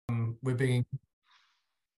we're being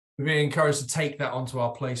encouraged to take that onto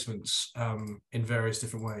our placements in various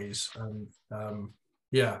different ways. And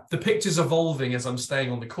yeah, the picture's evolving as I'm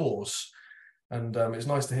staying on the course. And it's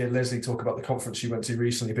nice to hear Leslie talk about the conference she went to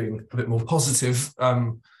recently being a bit more positive,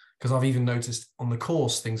 because I've even noticed on the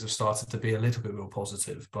course things have started to be a little bit more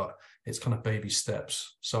positive, but it's kind of baby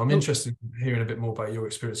steps. So I'm interested in hearing a bit more about your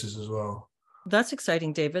experiences as well. That's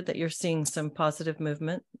exciting, David, that you're seeing some positive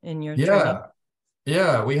movement in your training.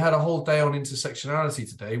 Yeah, we had a whole day on intersectionality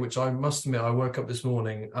today, which I must admit, I woke up this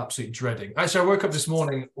morning absolutely dreading. Actually, I woke up this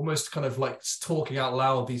morning almost kind of like talking out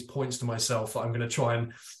loud these points to myself that I'm going to try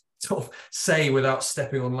and sort of say without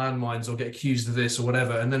stepping on landmines or get accused of this or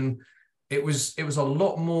whatever. And then it was a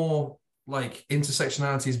lot more like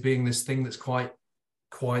intersectionality as being this thing that's quite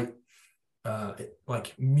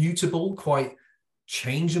like mutable, quite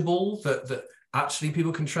changeable, that actually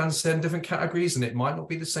people can transcend different categories, and it might not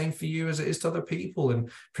be the same for you as it is to other people. And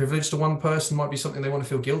privilege to one person might be something they want to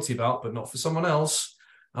feel guilty about, but not for someone else.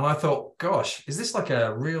 And I thought, gosh, is this like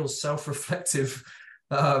a real self-reflective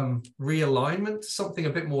realignment to something a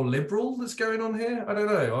bit more liberal that's going on here? I don't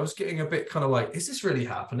know. I was getting a bit kind of like, is this really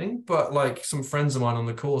happening? But like some friends of mine on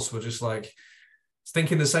the course were just like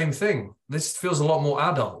thinking the same thing. This feels a lot more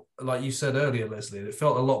adult, like you said earlier, Leslie. It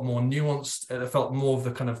felt a lot more nuanced. It felt more of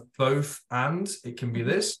the kind of both, and it can be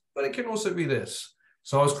this, but it can also be this.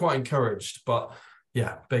 So I was quite encouraged, but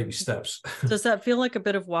yeah, baby steps. Does that feel like a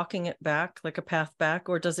bit of walking it back, like a path back,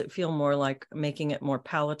 or does it feel more like making it more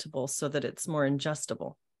palatable so that it's more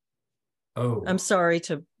ingestible? Oh, I'm sorry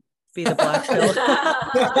to be the black pill.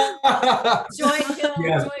 Joy kill,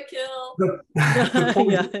 yeah. Joy kill.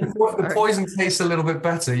 The poison tastes a little bit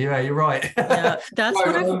better. Yeah, you're right. Yeah, that's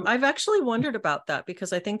what I've actually wondered about that,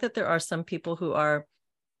 because I think that there are some people who are,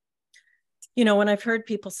 you know, when I've heard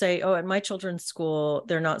people say, oh, at my children's school,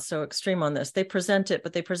 they're not so extreme on this. They present it,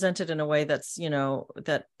 but they present it in a way that's, you know,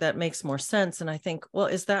 that makes more sense. And I think, well,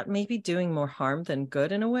 is that maybe doing more harm than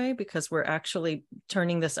good in a way? Because we're actually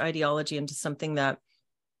turning this ideology into something that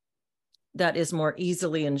is more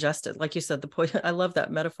easily ingested. Like you said, the poison, I love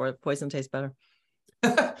that metaphor, poison tastes better.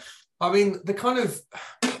 I mean, the kind of,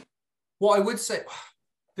 what I would say,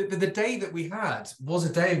 the day that we had was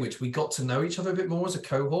a day in which we got to know each other a bit more as a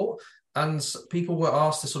cohort. And people were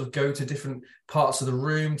asked to sort of go to different parts of the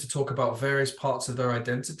room to talk about various parts of their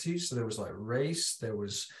identity. So there was like race, there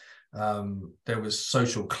was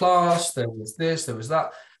social class, there was this, there was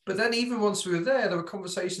that. But then even once we were there were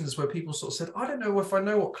conversations where people sort of said, I don't know if I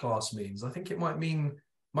know what class means. I think it might mean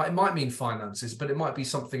finances, but it miit be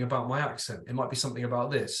something about my accent. It might be something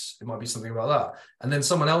about this. It might be something about that. And then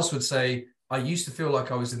someone else would say, I used to feel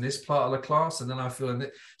like I was in this part of the class, and then I feel in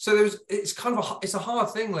it. So it's kind of it's a hard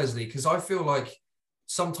thing, Leslie, because I feel like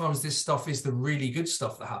sometimes this stuff is the really good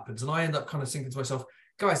stuff that happens. And I end up kind of thinking to myself,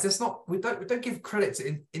 guys, we don't give credit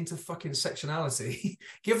to into fucking sectionality.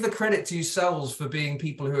 Give the credit to yourselves for being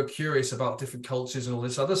people who are curious about different cultures and all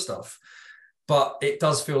this other stuff. But it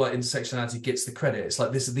does feel like intersectionality gets the credit. It's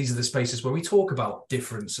like these are the spaces where we talk about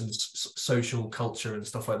difference and social culture and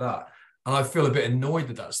stuff like that. And I feel a bit annoyed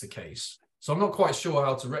that that's the case. So I'm not quite sure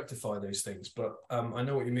how to rectify those things, but I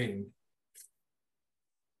know what you mean.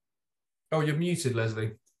 Oh, you're muted,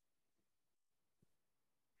 Leslie.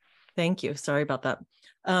 Thank you. Sorry about that.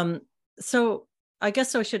 So I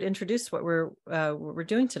guess I should introduce what we're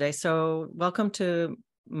doing today. So welcome to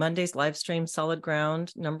Monday's live stream, Solid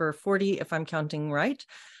Ground, number 40, if I'm counting right.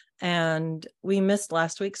 And we missed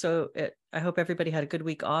last week, so I hope everybody had a good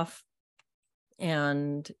week off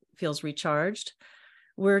and feels recharged.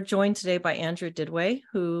 We're joined today by Andrew Didway,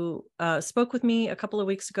 who spoke with me a couple of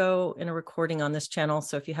weeks ago in a recording on this channel.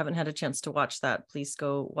 So if you haven't had a chance to watch that, please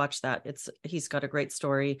go watch that. He's got a great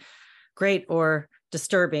story, great or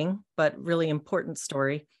disturbing, but really important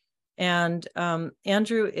story. And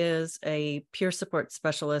Andrew is a peer support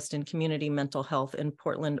specialist in community mental health in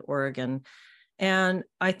Portland, Oregon. And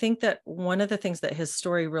I think that one of the things that his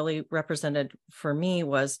story really represented for me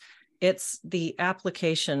was it's the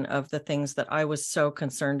application of the things that I was so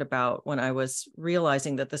concerned about when I was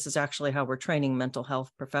realizing that this is actually how we're training mental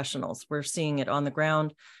health professionals. We're seeing it on the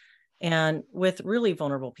ground and with really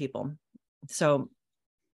vulnerable people. So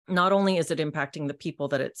not only is it impacting the people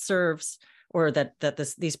that it serves or that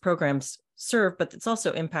these programs serve, but it's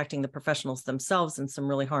also impacting the professionals themselves in some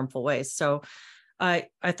really harmful ways. So I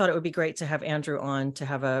thought it would be great to have Andrew on to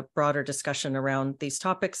have a broader discussion around these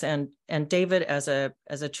topics. And David, as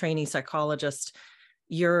a trainee psychologist,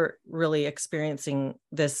 you're really experiencing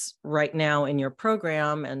this right now in your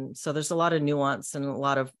program. And so there's a lot of nuance and a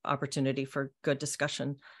lot of opportunity for good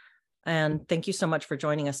discussion. And thank you so much for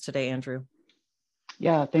joining us today, Andrew.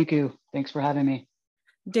 Yeah, thank you. Thanks for having me.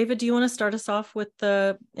 David, do you want to start us off with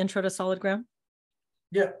the intro to Solid Ground?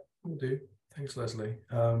 Yeah, we'll do. Thanks, Leslie.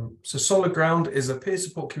 So Solid Ground is a peer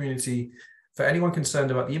support community for anyone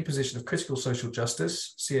concerned about the imposition of critical social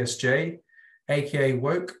justice, CSJ, aka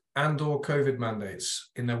woke, and/or COVID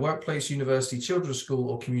mandates in their workplace, university, children's school,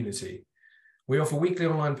 or community. We offer weekly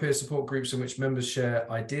online peer support groups in which members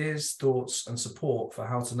share ideas, thoughts, and support for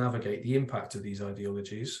how to navigate the impact of these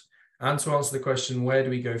ideologies and to answer the question, where do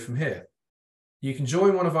we go from here? You can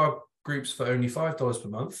join one of our groups for only $5 per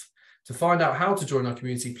month. To find out how to join our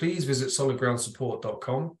community, please visit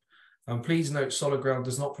solidgroundsupport.com. And please note, Solid Ground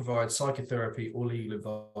does not provide psychotherapy or legal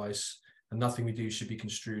advice, and nothing we do should be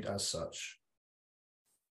construed as such.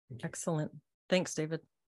 Excellent. Thanks, David.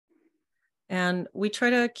 And we try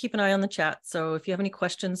to keep an eye on the chat. So if you have any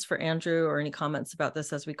questions for Andrew or any comments about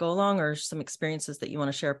this as we go along, or some experiences that you want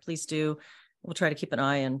to share, please do. We'll try to keep an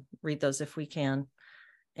eye and read those if we can.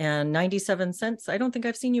 And 97 cents, I don't think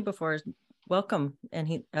I've seen you before. Welcome.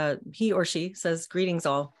 And he or she says greetings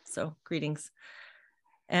all. So greetings.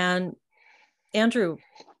 And Andrew,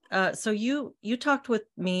 so you talked with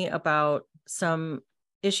me about some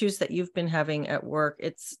issues that you've been having at work.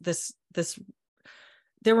 It's this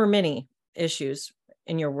there were many issues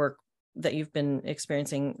in your work that you've been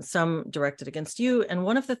experiencing, some directed against you. And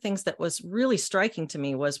one of the things that was really striking to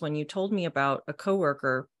me was when you told me about a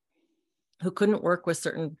coworker who couldn't work with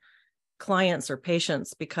certain clients or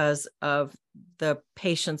patients because of the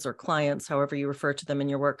patients or clients, however you refer to them in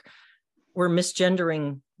your work, were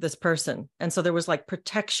misgendering this person. And so there was like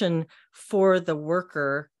protection for the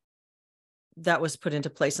worker that was put into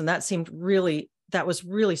place. And that was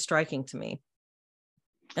really striking to me.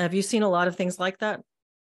 Have you seen a lot of things like that?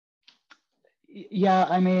 Yeah,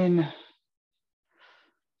 I mean,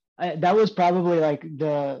 that was probably like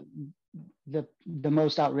the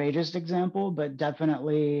most outrageous example, but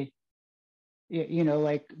definitely,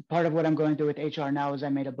 like part of what I'm going through with HR now is I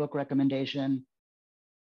made a book recommendation,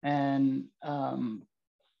 and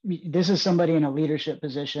this is somebody in a leadership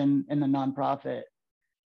position in the nonprofit,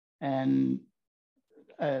 and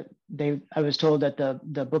I was told that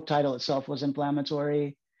the book title itself was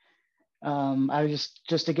inflammatory. I was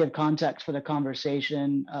just to give context for the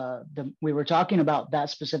conversation, we were talking about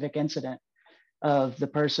that specific incident of the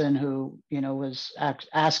person who, was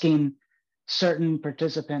asking certain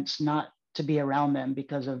participants not to be around them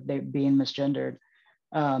because of they being misgendered.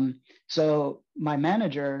 So my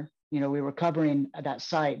manager, we were covering that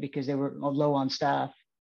site because they were low on staff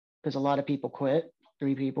because a lot of people quit,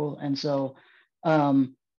 3 people. And so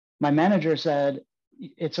my manager said,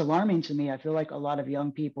 it's alarming to me. I feel like a lot of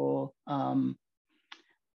young people are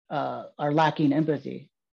lacking empathy.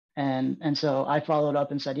 And so I followed up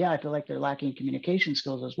and said, yeah, I feel like they're lacking communication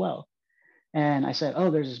skills as well. And I said, oh,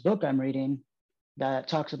 there's this book I'm reading that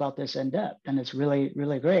talks about this in depth, and it's really,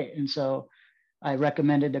 really great. And so I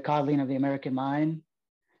recommended The Coddling of the American Mind,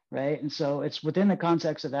 right? And so it's within the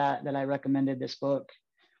context of that I recommended this book.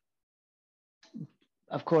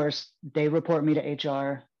 Of course, they report me to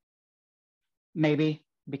HR, maybe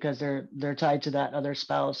because they're tied to that other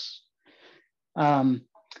spouse.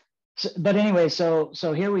 But anyway, so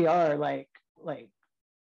here we are, like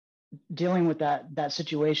dealing with that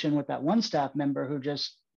situation with that one staff member who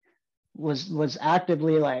just was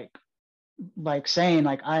actively like saying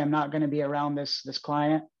like, I am not going to be around this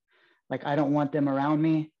client, like I don't want them around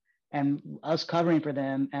me, and us covering for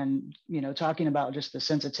them and talking about just the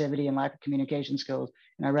sensitivity and lack of communication skills.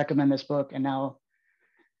 And I recommend this book. And now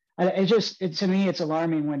to me, it's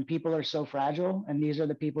alarming when people are so fragile, and these are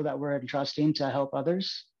the people that we're entrusting to help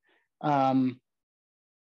others. And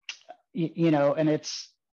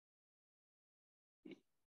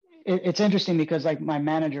it's interesting because like my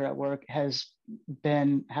manager at work had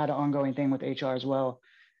an ongoing thing with HR as well.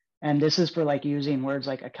 And this is for like using words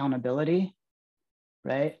like accountability,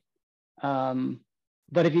 right?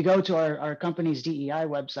 But if you go to our company's DEI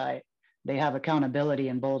website, they have accountability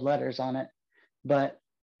in bold letters on it. But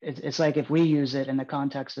it's like if we use it in the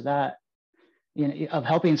context of that, of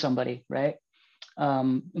helping somebody, right?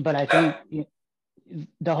 But I think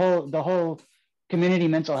the whole community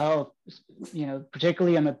mental health,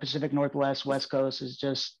 particularly on the Pacific Northwest, West Coast, is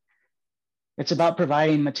just, it's about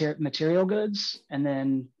providing material goods, and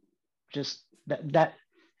then just that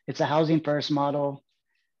it's a housing first model.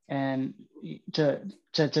 And to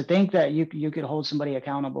think that you could hold somebody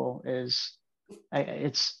accountable is,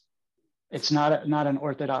 it's not an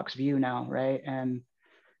orthodox view now, right? And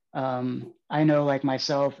I know like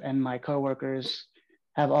myself and my coworkers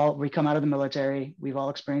we come out of the military, we've all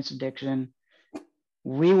experienced addiction.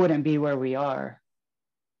 We wouldn't be where we are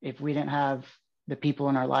if we didn't have the people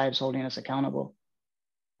in our lives holding us accountable.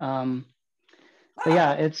 But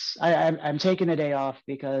yeah, I'm taking a day off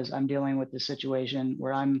because I'm dealing with this situation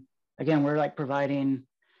where we're like providing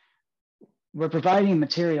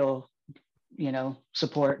material,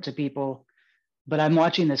 support to people, but I'm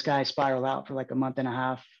watching this guy spiral out for like a month and a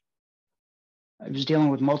half. I was dealing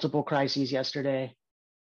with multiple crises yesterday,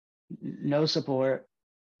 no support.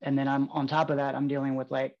 And then I'm on top of that, I'm dealing with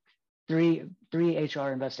like three HR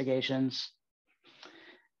investigations.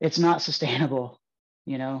 It's not sustainable,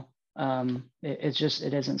 it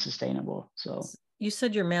isn't sustainable. So you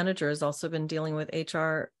said your manager has also been dealing with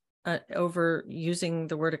HR over using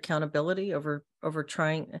the word accountability, over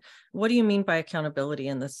trying. What do you mean by accountability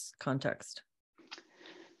in this context?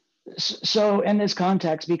 So in this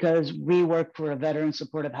context, because we work for a veteran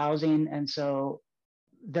supportive housing, and so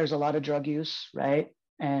there's a lot of drug use, right?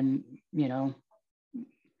 And,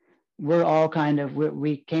 we're all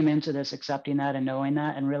we came into this accepting that and knowing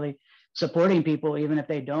that and really supporting people, even if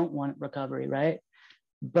they don't want recovery, right?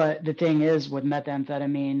 But the thing is, with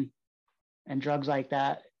methamphetamine and drugs like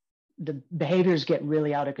that, the behaviors get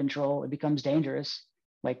really out of control. It becomes dangerous,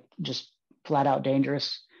 like just flat out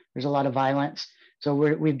dangerous. There's a lot of violence. So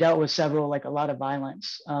we've dealt with a lot of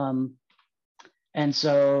violence. And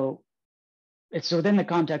so it's within the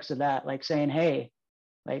context of that, like saying, hey,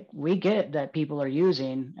 like we get that people are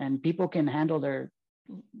using and people can handle their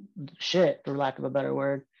shit, for lack of a better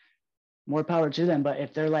word, more power to them. But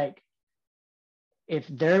if they're like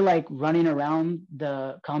running around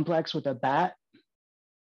the complex with a bat,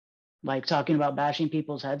 like talking about bashing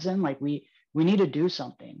people's heads in, like we need to do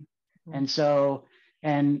something. Mm-hmm. And so,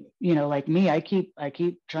 like me, I keep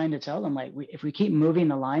trying to tell them, like, if we keep moving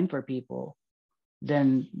the line for people,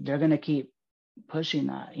 then they're going to keep pushing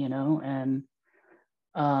that, and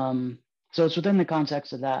so it's within the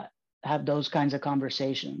context of that, have those kinds of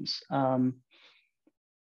conversations.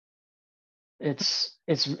 It's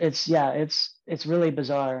really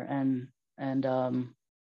bizarre. And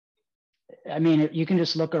I mean, you can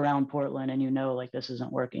just look around Portland and like this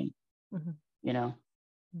isn't working, mm-hmm.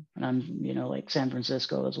 And I'm, like San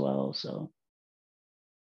Francisco as well. So.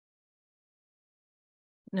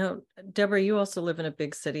 No, Deborah, you also live in a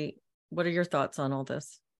big city. What are your thoughts on all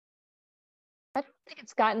this? I don't think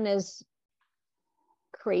it's gotten as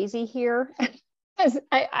crazy here as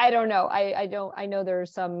I don't know. I know there are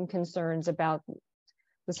some concerns about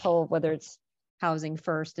this whole, whether it's housing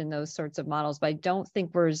first and those sorts of models, but I don't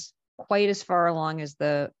think we're quite as far along as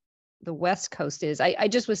the West Coast is. I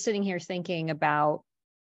just was sitting here thinking about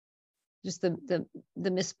just the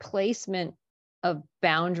misplacement of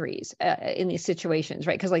boundaries in these situations,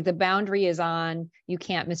 right? Because like the boundary is on, you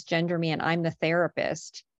can't misgender me and I'm the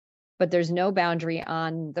therapist, but there's no boundary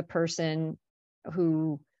on the person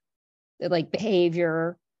who, like,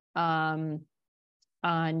 behavior, on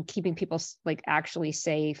keeping people like actually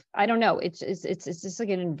safe. I don't know. It's just like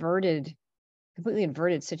an completely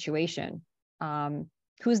inverted situation.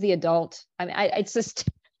 Who's the adult? I mean, it's just,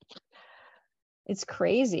 it's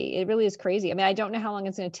crazy. It really is crazy. I mean, I don't know how long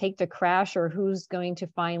it's going to take to crash or who's going to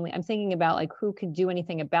finally, I'm thinking about like who could do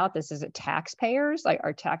anything about this. Is it taxpayers? Like,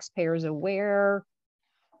 are taxpayers aware?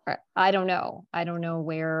 I don't know. I don't know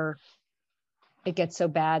where it gets so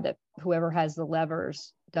bad that whoever has the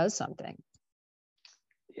levers does something.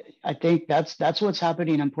 I think that's what's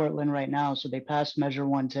happening in Portland right now. So they passed Measure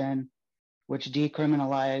 110, which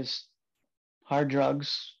decriminalized hard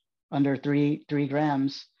drugs under three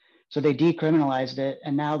grams. So they decriminalized it.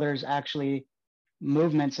 And now there's actually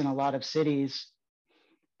movements in a lot of cities.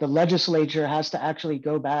 The legislature has to actually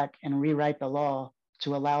go back and rewrite the law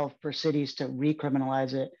to allow for cities to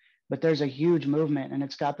recriminalize it. But there's a huge movement, and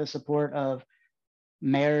it's got the support of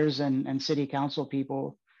mayors and city council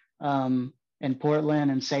people in Portland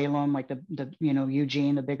and Salem, like the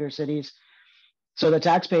Eugene, the bigger cities. So the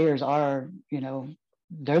taxpayers are,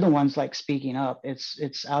 they're the ones like speaking up.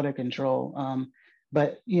 It's out of control.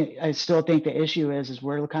 But I still think the issue is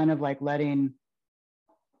we're kind of like letting,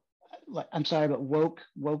 I'm sorry, but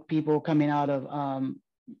woke people coming out of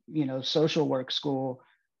social work school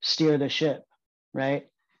steer the ship, right?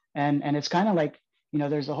 And it's kind of like,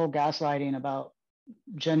 there's a whole gaslighting about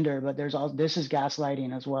gender, but this is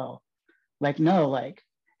gaslighting as well. Like, no, like,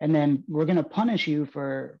 and then we're going to punish you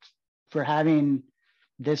for having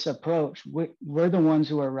this approach. We're the ones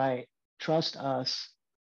who are right. Trust us,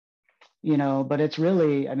 but it's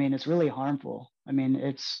really, it's really harmful. I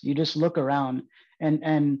mean, you just look around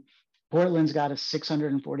and Portland's got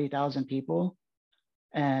 640,000 people.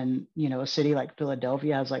 And, a city like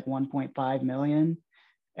Philadelphia has like 1.5 million.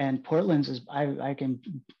 And Portland's I can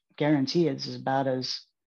guarantee it's as bad as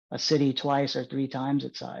a city twice or three times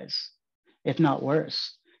its size, if not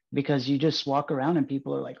worse. because you just walk around and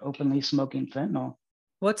people are like openly smoking fentanyl.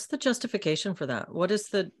 What's the justification for that? What is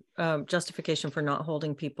the justification for not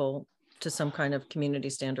holding people to some kind of community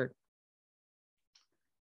standard?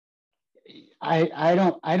 I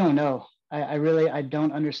don't know. I really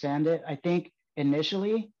don't understand it. I think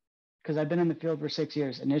initially, because I've been in the field for 6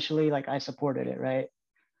 years, initially like I supported it, right?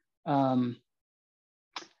 Why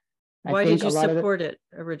did you support it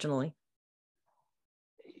originally?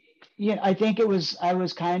 Yeah, I think it was, I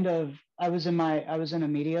was in a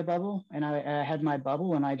media bubble, and I had my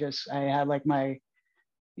bubble, and I had like I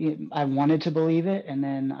wanted to believe it. And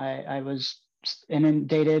then I was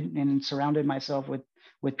inundated and surrounded myself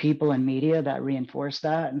with people in media that reinforced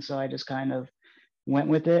that. And so I just kind of went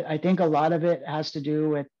with it. I think a lot of it has to do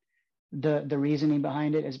with the reasoning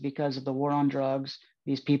behind it is because of the war on drugs.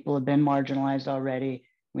 These people have been marginalized already.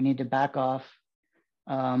 We need to back off.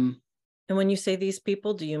 And when you say these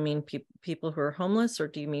people, do you mean people who are homeless, or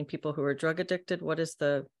do you mean people who are drug addicted? What is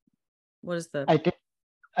the? I think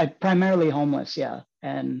primarily homeless, yeah.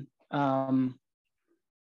 And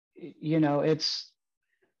it's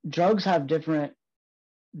drugs have different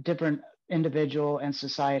individual and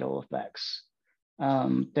societal effects.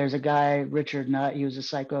 There's a guy, Richard Nutt. He was a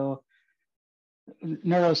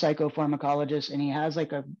neuropsychopharmacologist, and he has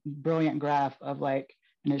like a brilliant graph of like,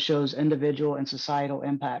 and it shows individual and societal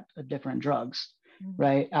impact of different drugs,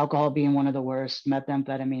 right? Alcohol being one of the worst,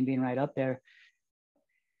 methamphetamine being right up there.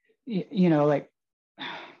 Like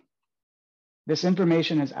this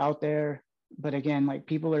information is out there, but again, like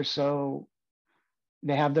people are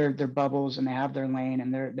they have their bubbles, and they have their lane,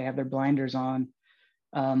 and they have their blinders on.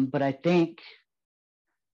 But I think,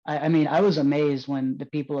 I mean, I was amazed when the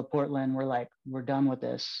people of Portland were like, "We're done with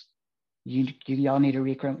this. Y'all need to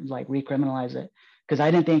recriminalize it." Because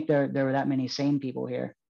I didn't think there were that many sane people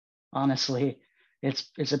here. Honestly,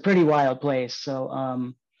 it's a pretty wild place.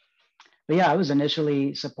 So, but yeah, I was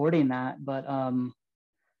initially supporting that, but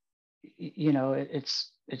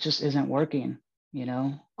it just isn't working.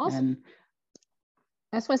 Also, and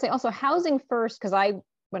I just want to say also housing first, because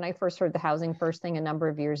when I first heard the housing first thing a number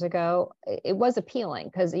of years ago, it was appealing,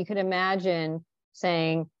 because you could imagine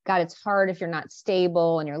saying, God, it's hard if you're not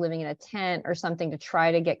stable and you're living in a tent or something to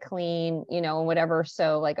try to get clean, and whatever.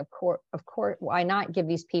 So like, of course, why not give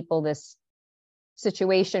these people this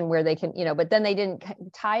situation where they can, but then they didn't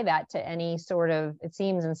tie that to any sort of, it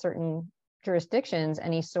seems in certain jurisdictions,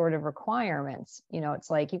 any sort of requirements. It's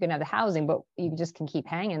like you can have the housing, but you just can keep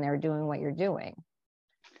hanging there doing what you're doing.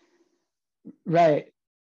 Right.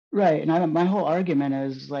 And my whole argument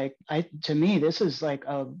is like, to me, this is like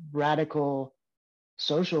a radical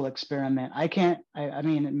social experiment. I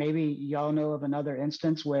mean, maybe y'all know of another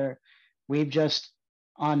instance where we've just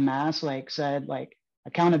en masse like said like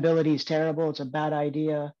accountability is terrible, it's a bad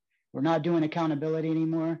idea, we're not doing accountability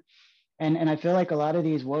anymore. And I feel like a lot of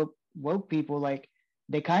these woke people, like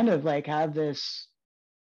they kind of like have this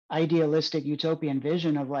idealistic utopian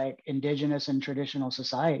vision of like indigenous and traditional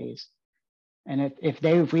societies. And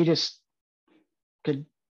if we just could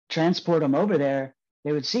transport them over there,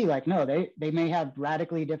 they would see like, no, they may have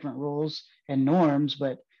radically different rules and norms,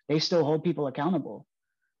 but they still hold people accountable.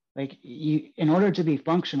 Like in order to be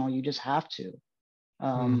functional, you just have to.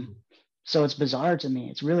 So it's bizarre to me.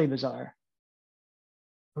 It's really bizarre.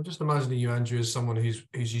 I'm just imagining you, Andrew, as someone who's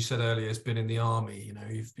you said earlier, has been in the army.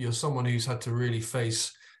 You're someone who's had to really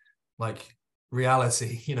face like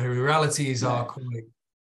reality. Realities are quite,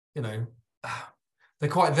 they're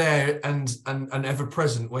quite there and ever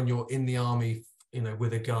present when you're in the army,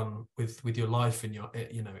 with a gun, with your life in your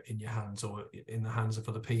hands, or in the hands of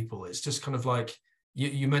other people. It's just kind of like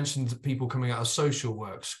you mentioned people coming out of social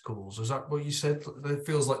work schools. Is that what you said? It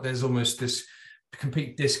feels like there's almost this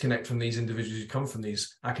complete disconnect from these individuals who come from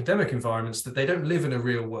these academic environments, that they don't live in a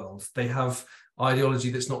real world. They have ideology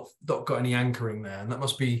that's not got any anchoring there, and that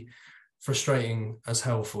must be frustrating as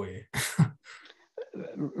hell for you.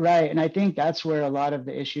 Right. And I think that's where a lot of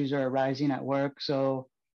the issues are arising at work. So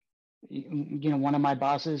one of my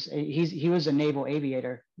bosses, he was a naval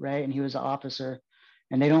aviator, right? And he was an officer,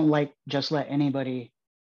 and they don't just let anybody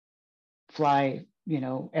fly,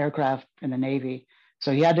 aircraft in the Navy.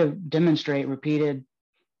 So he had to demonstrate repeated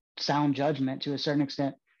sound judgment to a certain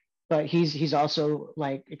extent, but he's also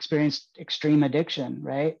like experienced extreme addiction,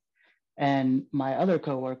 right? And my other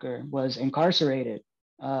coworker was incarcerated.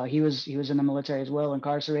 He was in the military as well,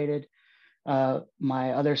 incarcerated.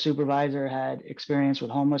 My other supervisor had experience with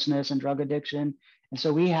homelessness and drug addiction. And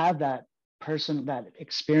so we have that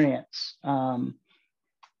experience.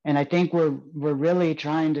 And I think we're really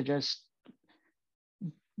trying to just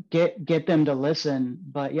get them to listen.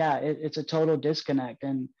 But yeah, it's a total disconnect.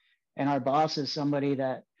 And our boss is somebody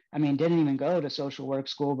that I mean, didn't even go to social work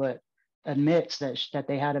school, but admits that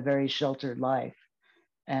they had a very sheltered life.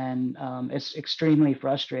 And it's extremely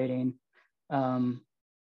frustrating.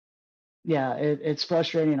 Yeah, it's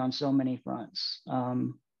frustrating on so many fronts.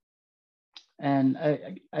 And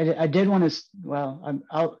I did want to, well,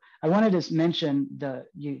 I wanted to mention the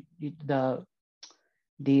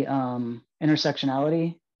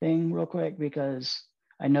intersectionality thing real quick, because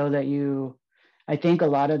I know that I think a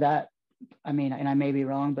lot of that, I mean, and I may be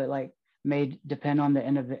wrong, but like may depend on the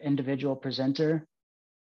individual presenter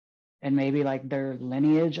and maybe like their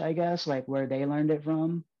lineage, I guess, like where they learned it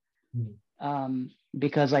from.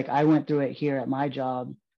 Because like I went through it here at my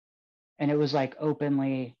job, and it was like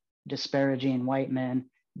openly disparaging white men,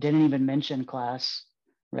 didn't even mention class,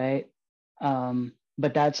 right?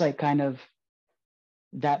 But that's like kind of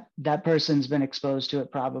that person's been exposed to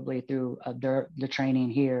it probably through the training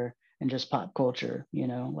here and just pop culture, you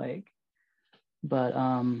know, like, but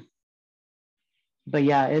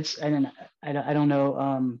yeah, it's, and I don't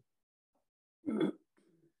know.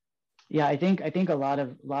 Yeah, I think a lot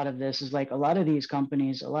of this is like a lot of these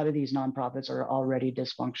companies, a lot of these nonprofits are already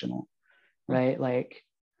dysfunctional, right? Like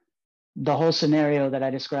the whole scenario that I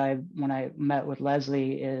described when I met with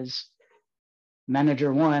Leslie is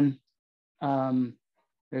manager one.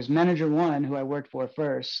 There's manager one who I worked for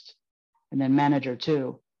first, and then manager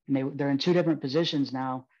two, and they're in two different positions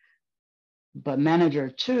now. But manager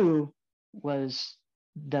two was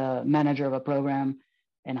the manager of a program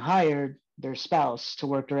and hired their spouse to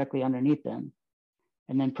work directly underneath them,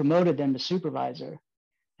 and then promoted them to supervisor.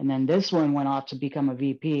 And then this one went off to become a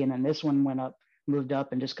VP, and then this one moved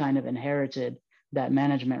up and just kind of inherited that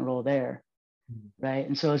management role there, right?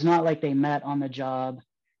 And so it's not like they met on the job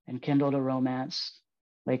and kindled a romance.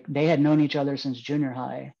 Like they had known each other since junior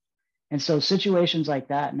high. And so situations like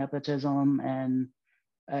that, nepotism and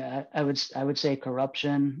I would say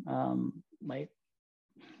corruption, like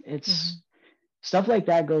it's stuff like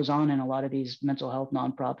that goes on in a lot of these mental health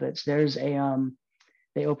nonprofits. There's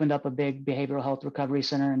they opened up a big behavioral health recovery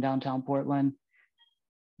center in downtown Portland.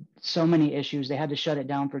 So many issues. They had to shut it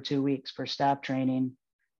down for 2 weeks for staff training.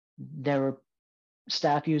 There were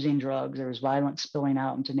staff using drugs. There was violence spilling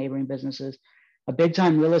out into neighboring businesses. A big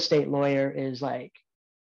time real estate lawyer is like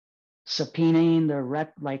subpoenaing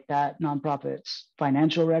like that nonprofits'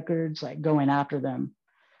 financial records, like going after them.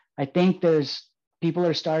 I think people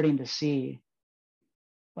are starting to see,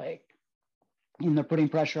 like, and they're putting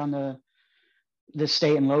pressure on the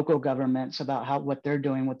state and local governments about what they're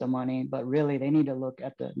doing with the money, but really they need to look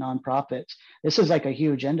at the nonprofits. This is like a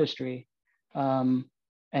huge industry, and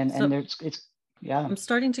it's yeah. I'm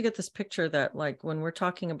starting to get this picture that like when we're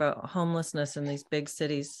talking about homelessness in these big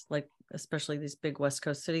cities, like especially these big West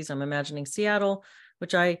Coast cities, I'm imagining Seattle,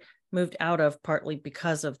 which I moved out of partly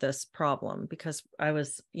because of this problem, because I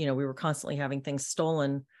was, we were constantly having things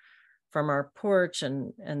stolen from our porch,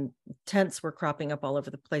 and tents were cropping up all over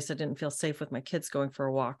the place. I didn't feel safe with my kids going for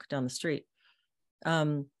a walk down the street.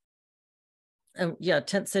 And yeah,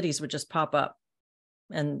 tent cities would just pop up,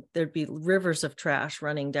 and there'd be rivers of trash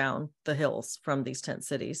running down the hills from these tent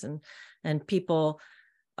cities, and people,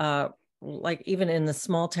 like even in the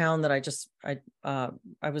small town that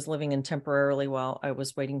I was living in temporarily while I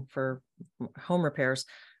was waiting for home repairs.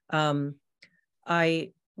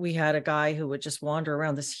 We had a guy who would just wander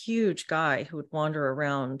around, this huge guy who would wander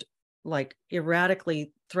around like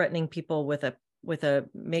erratically threatening people with a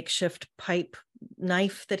makeshift pipe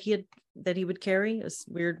knife that he would carry, this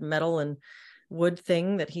weird metal and wood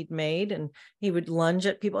thing that he'd made, and he would lunge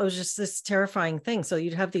at people. It was just this terrifying thing. So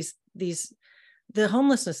you'd have the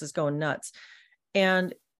homelessness is going nuts.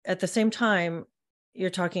 And at the same time, you're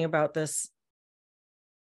talking about this,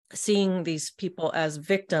 seeing these people as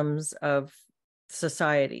victims of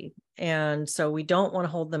society. And so we don't want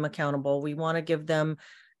to hold them accountable. We want to give them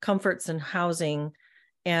comforts and housing,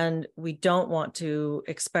 and we don't want to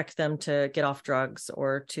expect them to get off drugs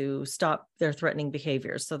or to stop their threatening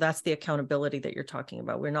behaviors. So that's the accountability that you're talking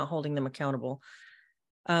about. We're not holding them accountable.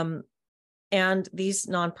 And these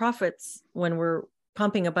nonprofits, when we're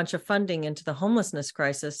pumping a bunch of funding into the homelessness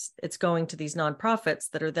crisis, it's going to these nonprofits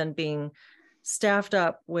that are then being staffed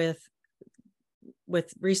up with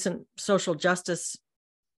recent social justice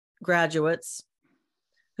graduates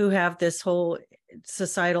who have this whole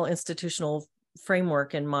societal institutional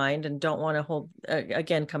framework in mind and don't want to hold,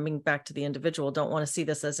 again, coming back to the individual, don't want to see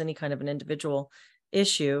this as any kind of an individual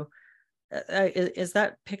issue. Is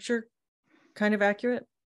that picture kind of accurate?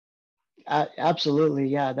 Absolutely.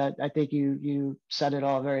 Yeah, that I think you said it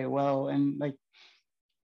all very well. And like,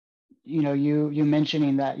 you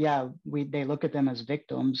mentioning that, yeah, they look at them as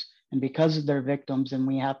victims, and because they're victims, and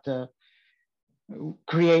we have to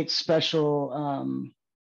create special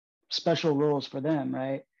rules for them,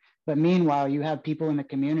 right? But meanwhile, you have people in the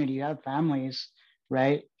community, you have families,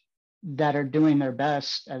 right, that are doing their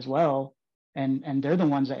best as well, and they're the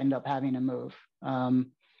ones that end up having to move.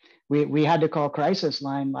 We had to call crisis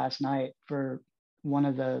line last night for one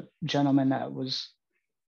of the gentlemen that was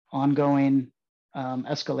ongoing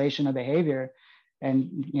escalation of behavior,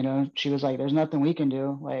 and she was like, "There's nothing we can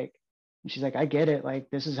do." Like, she's like, "I get it. Like,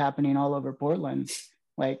 this is happening all over Portland.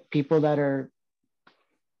 Like, people that are,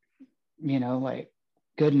 like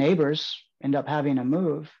good neighbors end up having to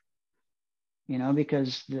move,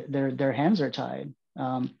 because their hands are tied."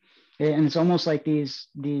 And it's almost like these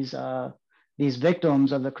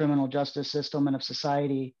victims of the criminal justice system and of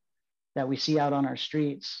society that we see out on our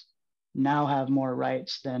streets now have more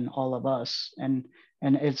rights than all of us. And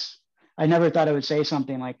I never thought I would say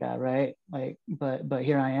something like that, right? Like, but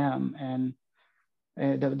here I am, and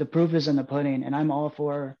the proof is in the pudding. And I'm all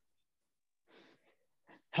for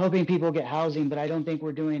helping people get housing, but I don't think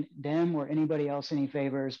we're doing them or anybody else any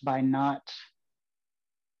favors by not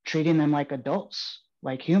treating them like adults,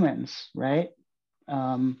 like humans, right?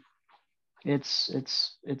 It's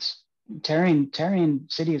tearing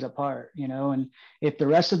cities apart, and if the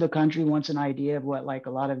rest of the country wants an idea of what, like,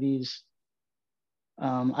 a lot of these,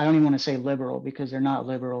 I don't even want to say liberal, because they're not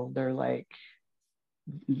liberal. They're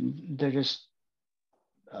just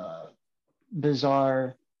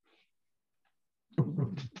bizarre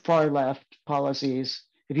far left policies.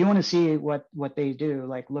 If you want to see what they do,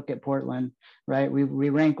 like, look at Portland, right? We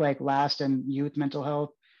rank like last in youth mental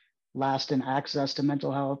health, last in access to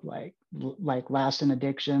mental health, like last in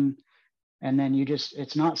addiction. And then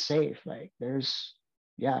it's not safe. Like, it's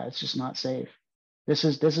just not safe. This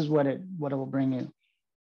is what it will bring you.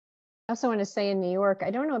 I also want to say, in New York, I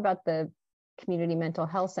don't know about the community mental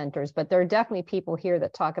health centers, but there are definitely people here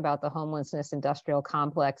that talk about the homelessness industrial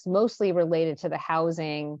complex, mostly related to the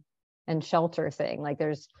housing and shelter thing. Like,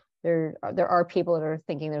 there are people that are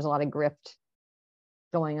thinking there's a lot of grift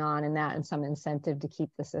going on in that, and some incentive to keep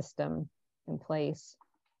the system in place.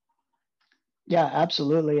 Yeah,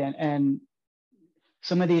 absolutely. And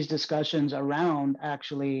some of these discussions around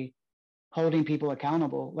actually holding people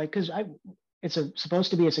accountable, like, because it's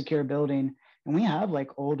supposed to be a secure building, and we have like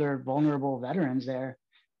older, vulnerable veterans there.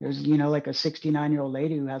 There's, like a 69-year-old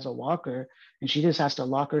lady who has a walker, and she just has to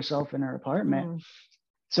lock herself in her apartment.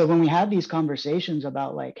 So when we have these conversations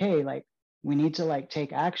about, like, hey, like, we need to, like,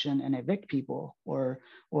 take action and evict people, or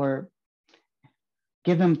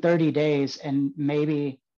give them 30 days and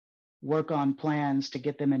maybe work on plans to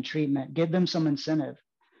get them in treatment, give them some incentive.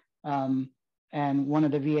 And one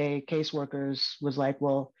of the VA caseworkers was like,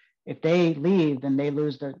 well, if they leave, then they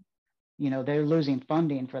lose they're losing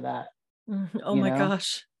funding for that. Oh my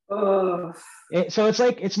gosh. So it's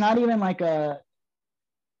like, it's not even like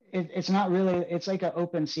it's not really, it's like an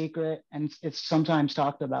open secret, and it's sometimes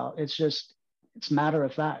talked about. It's matter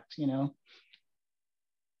of fact,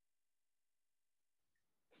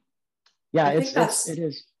 Yeah, it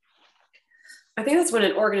is. I think that's when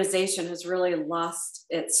an organization has really lost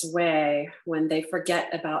its way, when they forget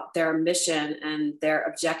about their mission and their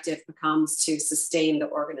objective becomes to sustain the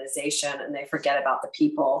organization, and they forget about the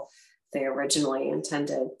people they originally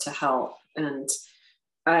intended to help. And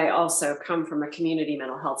I also come from a community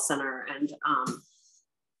mental health center, and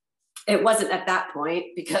it wasn't at that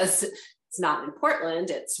point, because it's not in Portland,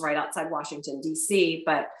 it's right outside Washington, DC,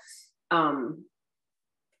 but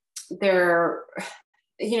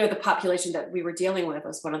the population that we were dealing with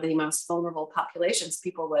was one of the most vulnerable populations,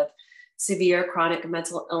 people with severe chronic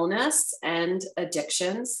mental illness and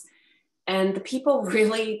addictions. And the people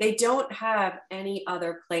really, they don't have any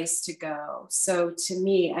other place to go. So to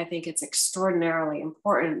me, I think it's extraordinarily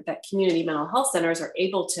important that community mental health centers are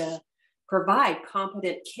able to provide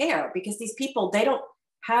competent care, because these people, they don't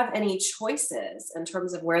have any choices in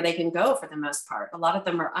terms of where they can go for the most part. A lot of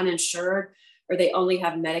them are uninsured, or they only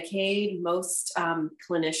have Medicaid. Most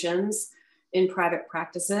clinicians in private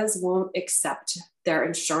practices won't accept their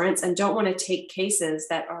insurance and don't want to take cases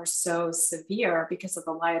that are so severe because of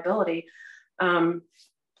the liability. And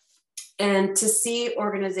to see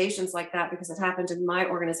organizations like that, because it happened in my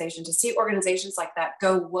organization, to see organizations like that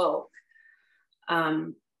go woke,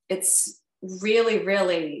 it's really,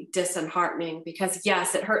 really disheartening, because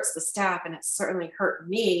yes, it hurts the staff, and it certainly hurt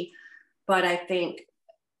me, but I think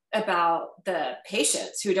about the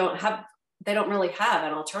patients who don't really have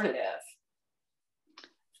an alternative.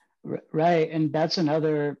 Right. And that's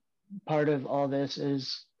another part of all this,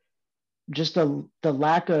 is just the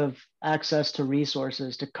lack of access to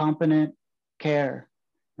resources, to competent care,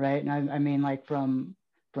 right? And I mean, like, from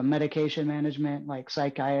medication management, like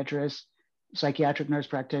psychiatrists, psychiatric nurse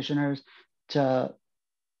practitioners to,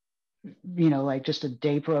 like just a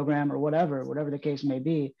day program or whatever the case may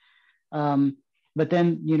be. But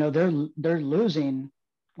then, they're losing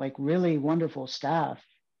like really wonderful staff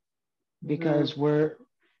because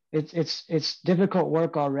it's difficult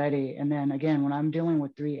work already. And then again, when I'm dealing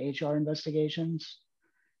with 3 HR investigations,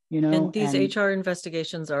 and these HR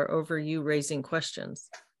investigations are over you raising questions.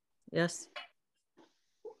 Yes.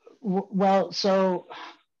 Well, so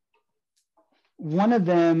one of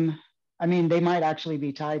them, I mean, they might actually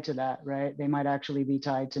be tied to that, right? They might actually be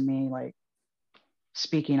tied to me like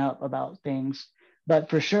speaking up about things. But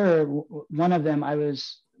for sure, one of them,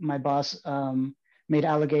 my boss made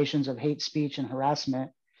allegations of hate speech and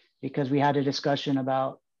harassment because we had a discussion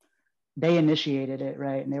about, they initiated it,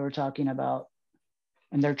 right? And they were talking about,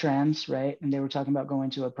 and they're trans, right? And they were talking about going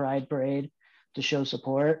to a pride parade to show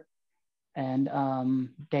support. And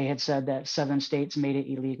they had said that 7 states made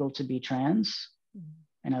it illegal to be trans.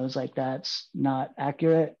 And I was like, that's not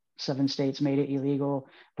accurate. 7 states made it illegal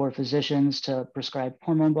for physicians to prescribe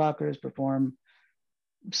hormone blockers, perform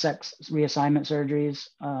sex reassignment surgeries.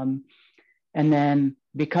 And then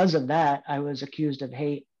because of that, I was accused of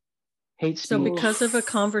hate speech. So because of a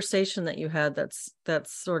conversation that you had, that's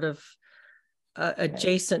sort of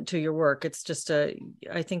adjacent to your work. It's just I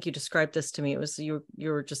think you described this to me. It was you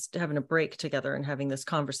were just having a break together and having this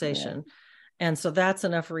conversation. Yeah. And so that's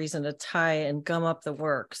enough reason to tie and gum up the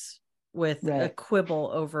works with a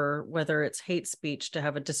quibble over whether it's hate speech, to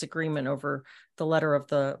have a disagreement over the letter of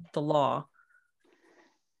the law.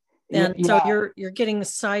 And so you're getting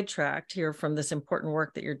sidetracked here from this important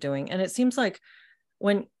work that you're doing. And it seems like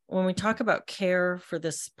when we talk about care for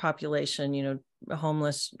this population,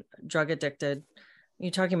 homeless, drug addicted,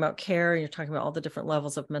 you're talking about care, you're talking about all the different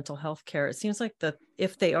levels of mental health care. It seems like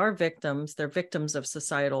if they are victims, they're victims of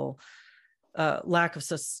societal lack of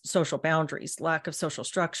social boundaries, lack of social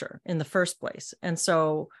structure in the first place. And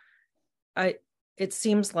so it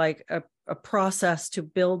seems like a process to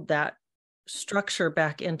build that structure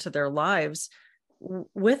back into their lives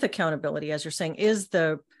with accountability, as you're saying, is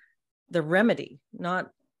the remedy,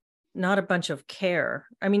 not a bunch of care.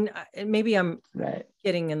 I mean, maybe I'm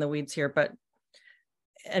getting in the weeds here,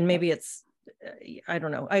 and maybe it's, I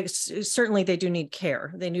don't know. Certainly they do need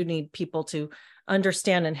care. They do need people to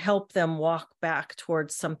understand and help them walk back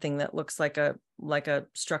towards something that looks like a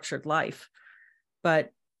structured life.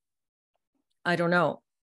 But I don't know.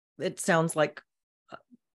 It sounds like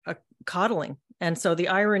a coddling. And so the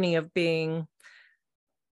irony of being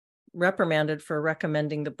reprimanded for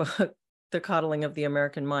recommending the book, The Coddling of the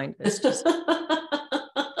American Mind, is just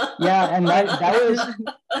yeah. And that was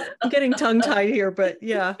I'm getting tongue-tied here, but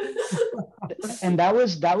yeah. And that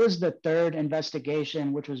was the 3rd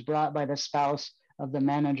investigation, which was brought by the spouse of the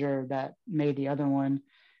manager that made the other one.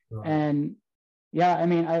 Right. And yeah, I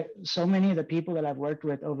mean, so many of the people that I've worked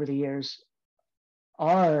with over the years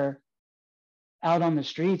are out on the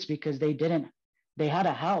streets because they had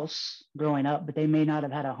a house growing up, but they may not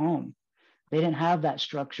have had a home. They didn't have that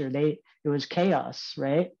structure. It was chaos,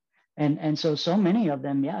 right? And so many of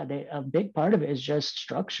them, a big part of it is just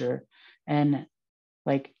structure, and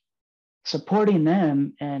like supporting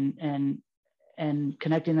them and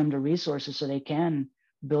connecting them to resources so they can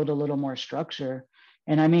build a little more structure.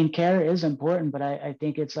 And I mean, care is important, but I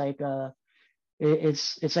think it's like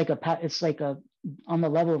it's like on the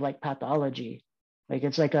level of like pathology, like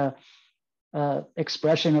it's like a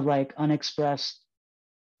expression of like unexpressed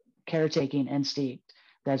caretaking instinct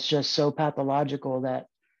that's just so pathological that,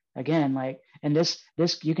 again, like, and this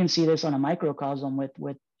you can see this on a microcosm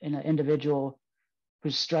with an individual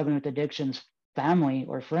who's struggling with addictions, family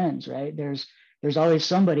or friends, right? There's always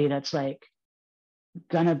somebody that's like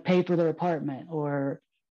gonna pay for their apartment, or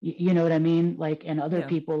you know what I mean? Like, and other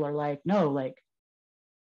people are like, no,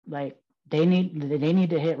 like they need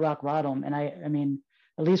to hit rock bottom. And I mean,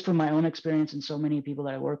 at least from my own experience and so many people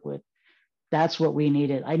that I work with, that's what we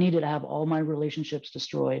needed. I needed to have all my relationships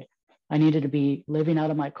destroyed. I needed to be living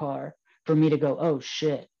out of my car for me to go, oh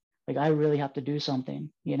shit, like I really have to do something,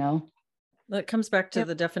 you know? That comes back to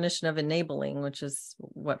the definition of enabling, which is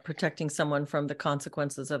what, protecting someone from the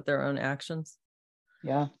consequences of their own actions.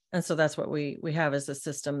 Yeah. And so that's what we have, is a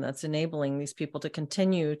system that's enabling these people to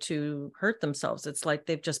continue to hurt themselves. It's like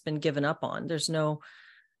they've just been given up on. There's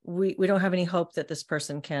we don't have any hope that this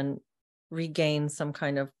person can regain some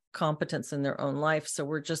kind of competence in their own life. So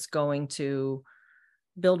we're just going to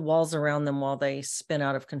build walls around them while they spin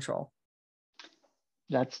out of control.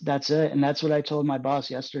 That's it. And that's what I told my boss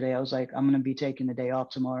yesterday. I was like, I'm going to be taking the day off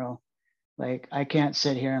tomorrow. Like, I can't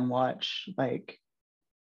sit here and watch like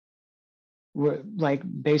we're like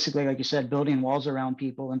basically, like you said, building walls around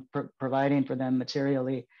people and providing for them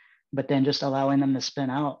materially, but then just allowing them to spin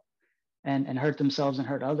out and hurt themselves and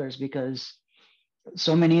hurt others, because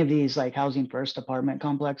so many of these like housing first apartment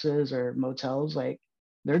complexes or motels, like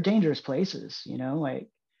they're dangerous places, you know, like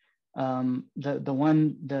the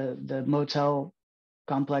motel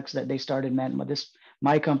complex that they started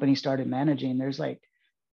my company started managing, there's like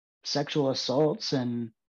sexual assaults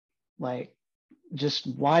and like just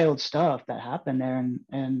wild stuff that happened there.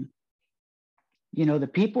 And you know,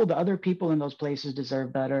 the other people in those places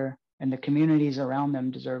deserve better, and the communities around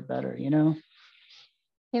them deserve better, you know.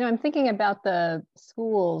 I'm thinking about the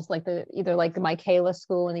schools, like either like the Michaela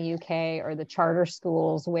school in the UK or the charter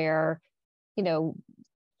schools where,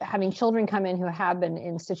 having children come in who have been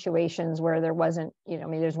in situations where there wasn't,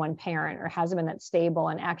 maybe there's one parent or hasn't been that stable,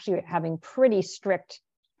 and actually having pretty strict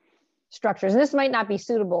structures. And this might not be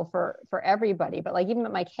suitable for everybody, but like even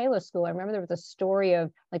at Michaela school, I remember there was a story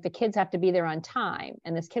of like the kids have to be there on time.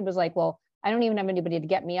 And this kid was like, well, I don't even have anybody to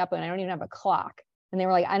get me up, and I don't even have a clock. And they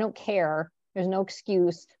were like, I don't care. There's no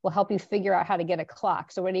excuse. We'll help you figure out how to get a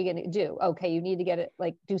clock. So what are you going to do? Okay, you need to get it,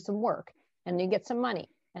 like do some work, and you get some money,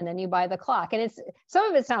 and then you buy the clock. And some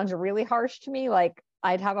of it sounds really harsh to me. Like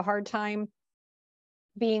I'd have a hard time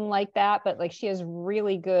being like that, but like she has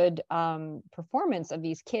really good performance of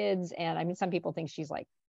these kids. And I mean, some people think she's like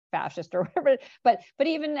fascist or whatever, but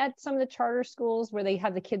even at some of the charter schools where they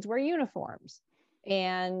have the kids wear uniforms,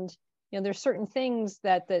 and there's certain things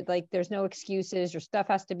that like there's no excuses, your stuff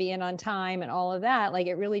has to be in on time and all of that, like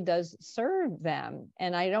it really does serve them.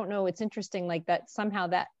 And I don't know, it's interesting like that somehow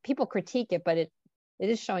that people critique it, but it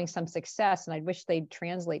is showing some success, and I wish they'd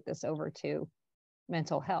translate this over to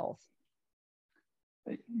mental health.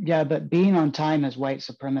 Yeah, but being on time is white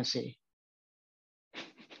supremacy.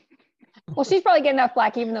 Well, she's probably getting that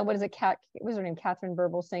flack, even though, what was her name? Catherine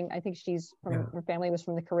Burblesing. I think she's from, her family was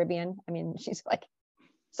from the Caribbean. I mean, she's like,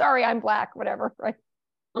 sorry, I'm Black, whatever, right?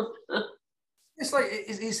 It's like,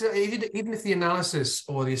 even if the analysis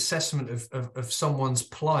or the assessment of someone's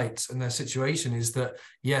plight and their situation is that,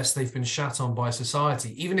 yes, they've been shat on by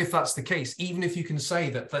society, even if that's the case, even if you can say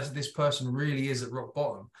that this person really is at rock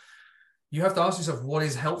bottom, you have to ask yourself, what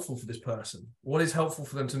is helpful for this person? What is helpful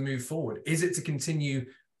for them to move forward? Is it to continue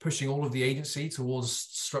pushing all of the agency towards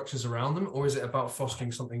structures around them, or is it about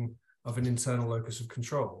fostering something of an internal locus of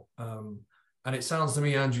control? And it sounds to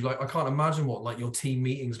me, Andrew, like I can't imagine what like your team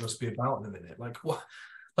meetings must be about in a minute. Like what?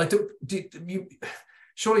 Like do you?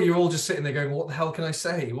 Surely you're all just sitting there going, "What the hell can I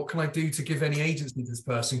say? What can I do to give any agency to this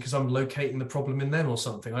person because I'm locating the problem in them or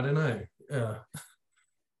something?" I don't know. Yeah.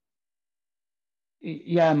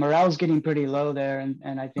 Yeah, morale's getting pretty low there,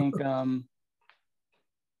 and I think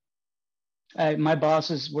my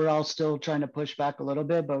bosses, we're all still trying to push back a little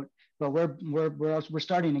bit, but we're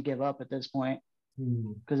starting to give up at this point,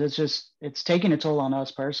 because it's taking a toll on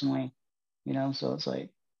us personally, so it's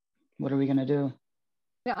like, what are we going to do?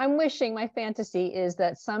 Now, I'm wishing, my fantasy is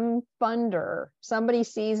that some funder, somebody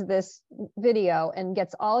sees this video and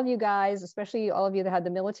gets all of you guys, especially all of you that had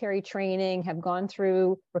the military training, have gone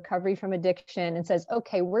through recovery from addiction, and says,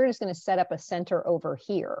 okay, we're just going to set up a center over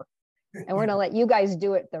here, and we're going to let you guys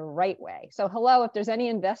do it the right way. So hello, if there's any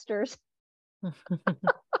investors.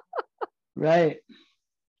 Right.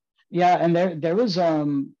 Yeah. And there was,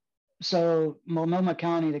 so Multnomah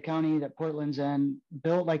County, the county that Portland's in,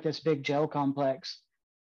 built like this big jail complex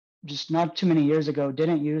just not too many years ago,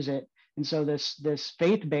 didn't use it. And so this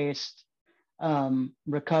faith-based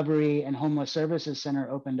recovery and homeless services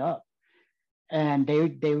center opened up, and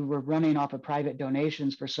they were running off of private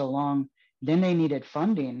donations for so long. Then they needed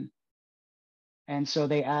funding. And so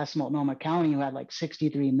they asked Multnomah County, who had like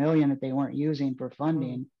 63 million that they weren't using for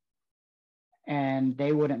funding, and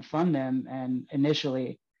they wouldn't fund them. And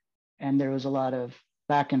initially, and there was a lot of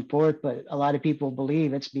back and forth, but a lot of people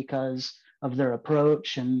believe it's because of their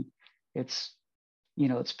approach, and it's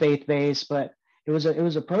faith-based, but it was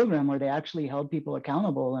a program where they actually held people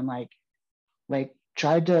accountable and like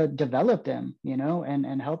tried to develop them,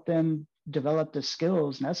 and help them develop the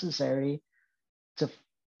skills necessary to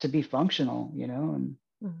be functional, and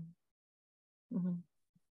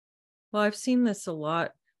Well, I've seen this a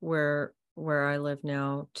lot where I live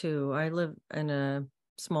now too. I live in a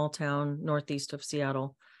small town northeast of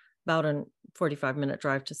Seattle, about a 45-minute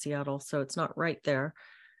drive to Seattle, so it's not right there.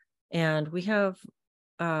 And we have,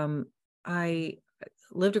 I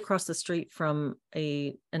lived across the street from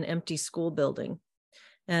an empty school building,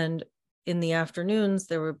 and in the afternoons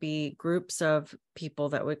there would be groups of people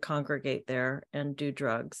that would congregate there and do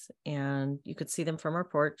drugs, and you could see them from our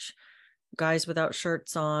porch, guys without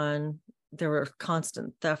shirts on. There were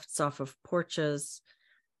constant thefts off of porches.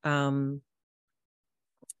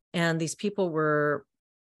 And these people were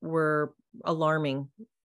alarming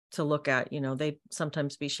to look at. You know, they'd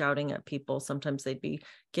sometimes be shouting at people, sometimes they'd be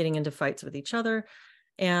getting into fights with each other.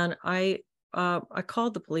 And I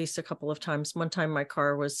called the police a couple of times. One time my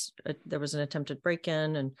car there was an attempted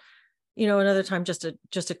break-in, and you know, another time just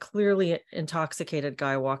a clearly intoxicated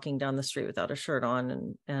guy walking down the street without a shirt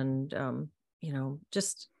on, and you know,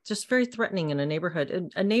 just very threatening in a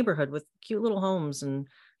neighborhood with cute little homes and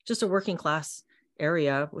just a working class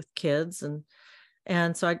area with kids.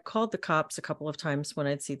 And so I called the cops a couple of times when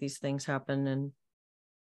I'd see these things happen. And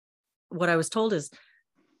what I was told is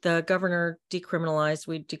the governor we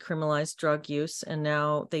decriminalized drug use. And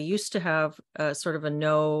now they used to have sort of a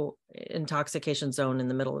no intoxication zone in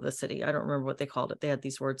the middle of the city. I don't remember what they called it. They had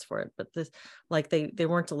these words for it, but they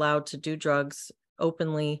weren't allowed to do drugs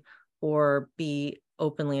openly or be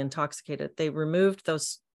openly intoxicated. They removed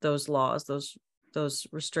those laws, those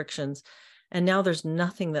restrictions. And now there's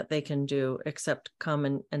nothing that they can do except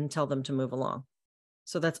come and tell them to move along.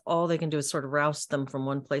 So that's all they can do, is sort of roust them from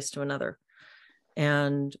one place to another.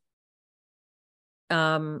 And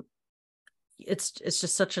it's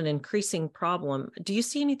just such an increasing problem. Do you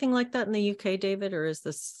see anything like that in the UK, David, or is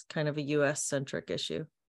this kind of a US centric issue?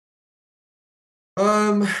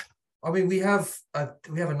 I mean, we have a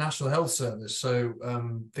national health service, so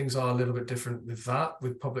things are a little bit different with that.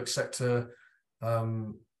 With public sector,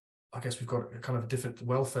 I guess we've got a kind of a different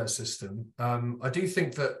welfare system. I do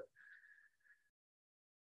think that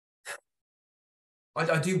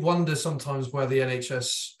I do wonder sometimes where the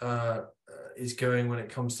NHS is going when it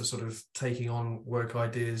comes to sort of taking on work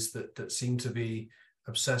ideas that seem to be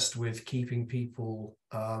obsessed with keeping people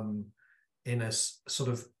in a sort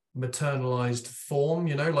of maternalized form,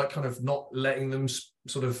 you know, like kind of not letting them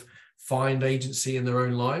sort of find agency in their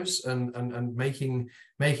own lives, and making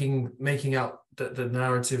out that the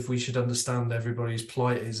narrative we should understand everybody's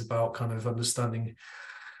plight is about kind of understanding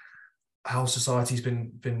how society's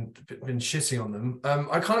been shitting on them.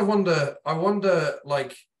 I wonder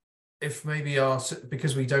like if maybe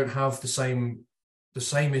because we don't have the same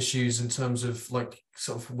issues in terms of like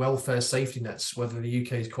sort of welfare safety nets, whether the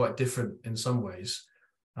UK is quite different in some ways.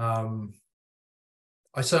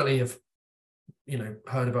 I certainly have, you know,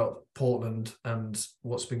 heard about Portland and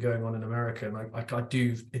what's been going on in America, and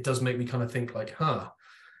it does make me kind of think like, I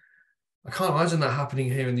can't imagine that happening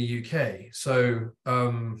here in the UK. So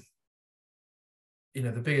you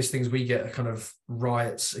know, the biggest things we get are kind of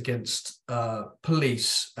riots against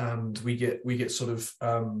police, and we get sort of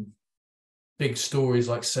big stories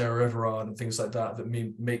like Sarah Everard and things like that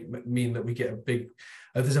mean that we get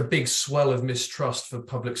there's a big swell of mistrust for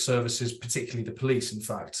public services, particularly the police, in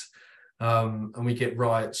fact. And we get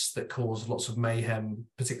riots that cause lots of mayhem,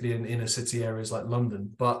 particularly in inner city areas like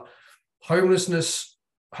London. But homelessness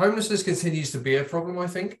continues to be a problem, I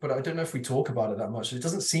think, but I don't know if we talk about it that much. It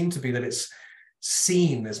doesn't seem to be that it's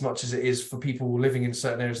seen as much as it is for people living in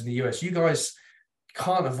certain areas in the US. You guys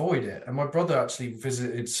can't avoid it. And my brother actually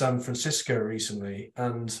visited San Francisco recently,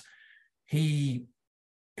 and he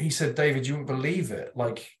said, David, you wouldn't believe it.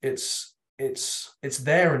 Like it's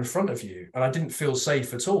there in front of you. And I didn't feel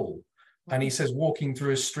safe at all. And he says walking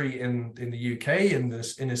through a street in the UK, in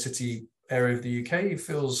this inner city area of the UK, he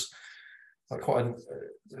feels like quite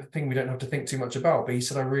a thing we don't have to think too much about. But he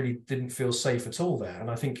said, I really didn't feel safe at all there. And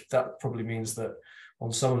I think that probably means that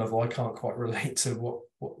on some level, I can't quite relate to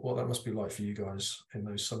what that must be like for you guys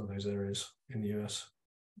in some of those areas in the US.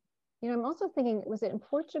 You know, I'm also thinking, was it in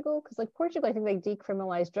Portugal? Because like Portugal, I think they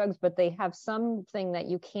decriminalize drugs, but they have something that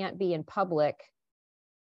you can't be in public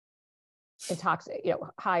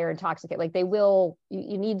high or intoxicate. Like they will,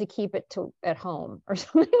 you need to keep it at home or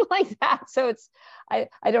something like that. So it's, I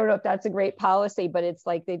don't know if that's a great policy, but it's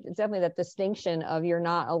like it's definitely that distinction of you're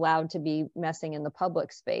not allowed to be messing in the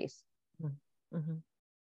public space. Mm-hmm.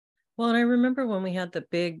 Well, and I remember when we had the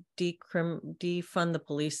big defund the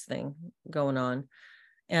police thing going on,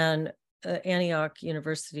 and Antioch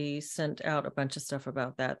University sent out a bunch of stuff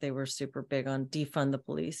about that. They were super big on defund the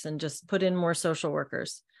police and just put in more social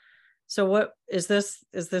workers. So what is this?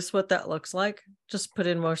 Is this what that looks like? Just put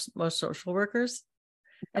in most social workers?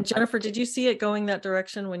 And Jennifer, did you see it going that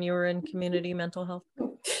direction when you were in community mental health?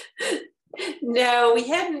 No, we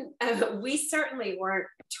hadn't. We certainly weren't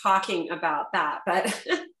talking about that, but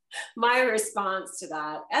my response to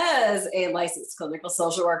that as a licensed clinical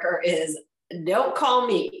social worker is, don't call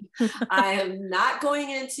me. I am not going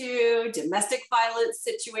into domestic violence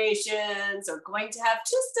situations or going to have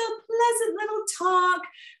just a pleasant little talk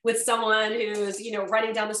with someone who's, you know,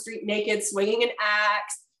 running down the street naked, swinging an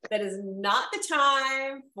axe. that is not the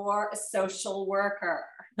time for a social worker.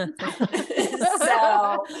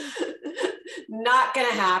 So not going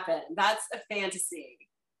to happen. That's a fantasy.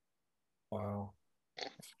 Wow.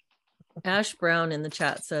 Ash Brown in the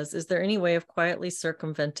chat says, is there any way of quietly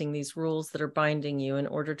circumventing these rules that are binding you in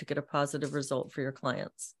order to get a positive result for your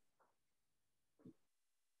clients?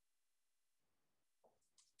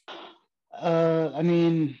 I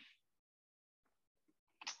mean,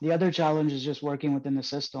 the other challenge is just working within the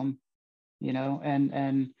system, you know,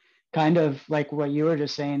 and kind of like what you were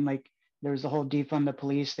just saying, like there's the whole defund the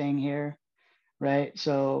police thing here, right?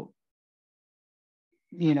 So,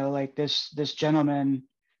 you know, like this gentleman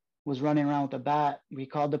was running around with a bat. We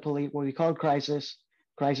called the police. Well, we called crisis.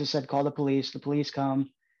 Crisis said, call the police. The police come,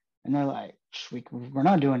 and they're like, we're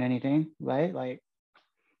not doing anything, right? Like,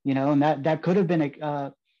 you know, and that could have been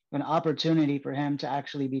an opportunity for him to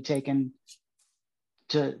actually be taken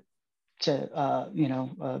to you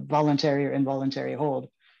know, voluntary or involuntary hold,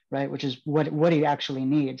 right? Which is what he actually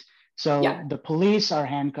needs. So yeah. The police are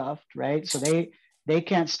handcuffed, right? So they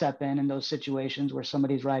can't step in those situations where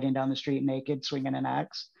somebody's riding down the street naked, swinging an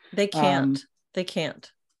axe. They can't. They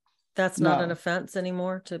can't. That's not an offense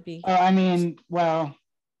anymore to be. I mean, well,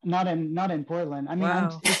 not in Portland. I mean,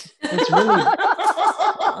 wow. it's really.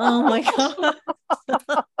 Oh my god.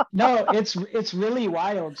 No, it's really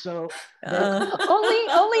wild. So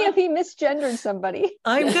only if he misgendered somebody.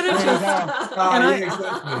 I'm gonna just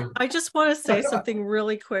I just want to say something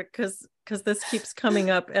really quick because this keeps coming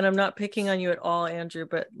up, and I'm not picking on you at all, Andrew,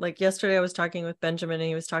 but like yesterday I was talking with Benjamin and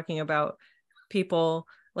he was talking about people,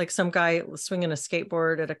 like some guy was swinging a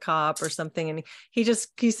skateboard at a cop or something, and he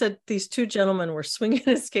said these two gentlemen were swinging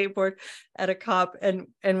a skateboard at a cop, and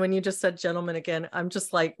when you just said gentleman again, I'm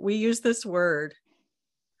just like, we use this word,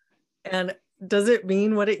 and does it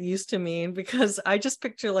mean what it used to mean? Because I just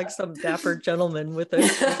picture like some dapper gentleman with a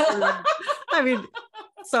skateboard. I mean,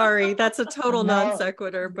 sorry, that's a total non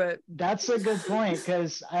sequitur, but that's a good point,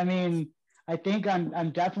 because I mean, I think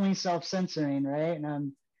I'm definitely self-censoring, right?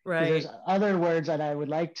 And right. There's other words that I would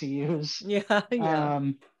like to use. Yeah.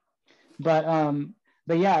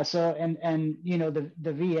 But yeah, so and you know, the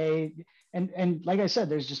VA and like I said,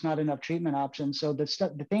 there's just not enough treatment options. So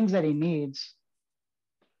the things that he needs,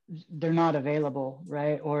 they're not available,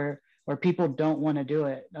 right? Or people don't want to do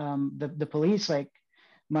it. The police, like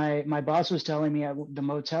my boss was telling me at the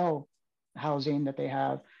motel housing that they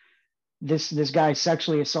have, this guy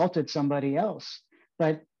sexually assaulted somebody else,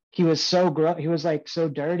 but he was he was like so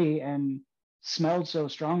dirty and smelled so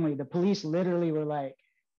strongly. The police literally were like,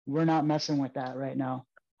 we're not messing with that right now.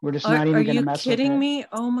 We're just not even going to mess with it. Are you kidding me?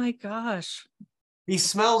 Oh my gosh. He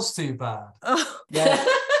smells too bad. Oh. Yeah.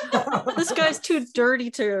 This guy's too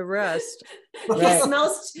dirty to arrest. Right.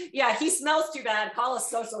 He smells too bad. Call a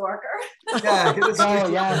social worker. Yeah.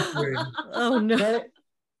 Oh no.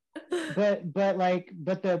 But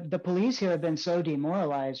the police here have been so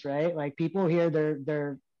demoralized, right? Like people here,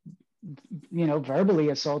 they're you know, verbally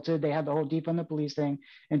assaulted. They have the whole defund the police thing,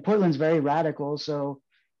 and Portland's very radical, so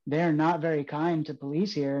they're not very kind to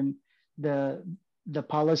police here, and the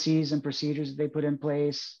policies and procedures that they put in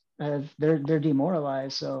place they're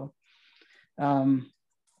demoralized. So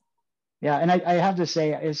yeah, and I have to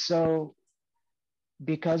say, it's so,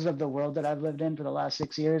 because of the world that I've lived in for the last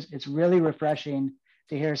 6 years, it's really refreshing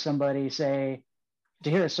to hear somebody say, to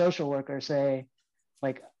hear a social worker say,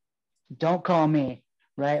 like, don't call me,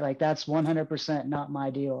 right? Like, that's 100% not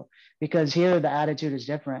my deal. Because here the attitude is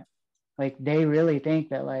different. Like, they really think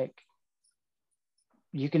that, like,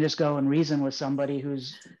 you can just go and reason with somebody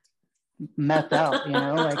who's methed out, you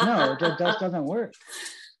know? Like, no, it just doesn't work.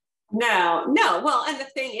 No. Well, and the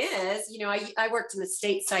thing is, you know, I worked in a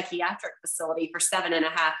state psychiatric facility for 7.5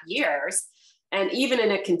 years. And even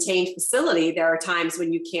in a contained facility, there are times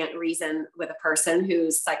when you can't reason with a person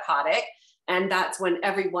who's psychotic. And that's when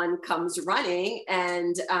everyone comes running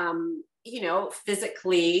and, you know,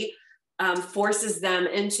 physically forces them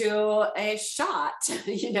into a shot,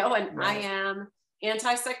 you know, and right. I am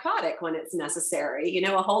antipsychotic when it's necessary. You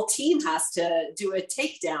know, a whole team has to do a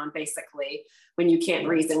takedown, basically, when you can't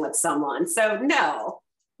reason with someone. So no,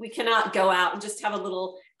 we cannot go out and just have a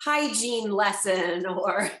little hygiene lesson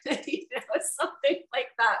or, you know, something like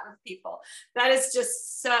that with people. That is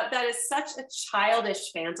just that is such a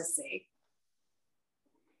childish fantasy.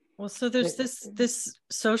 Well, so there's this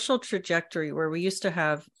social trajectory where we used to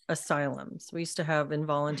have asylums, we used to have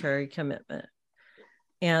involuntary commitment,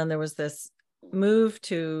 and there was this move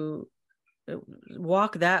to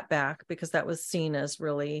walk that back because that was seen as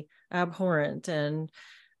really abhorrent and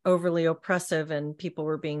overly oppressive and people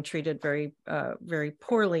were being treated very, very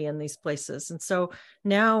poorly in these places. And so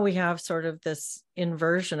now we have sort of this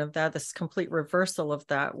inversion of that, this complete reversal of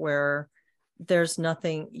that, where there's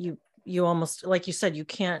nothing, you almost, like you said, you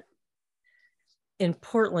can't, in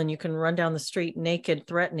Portland, you can run down the street naked,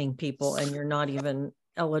 threatening people, and you're not even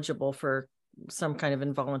eligible for some kind of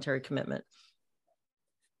involuntary commitment.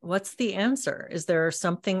 What's the answer? Is there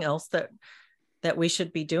something else that we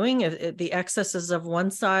should be doing? If the excesses of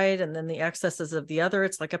one side and then the excesses of the other,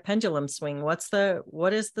 it's like a pendulum swing. What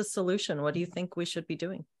is the solution? What do you think we should be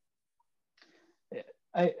doing?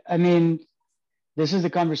 I mean, this is the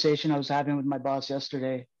conversation I was having with my boss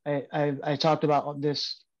yesterday. I talked about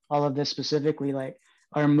all of this specifically, like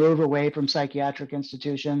our move away from psychiatric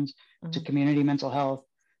institutions to community mental health.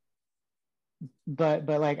 But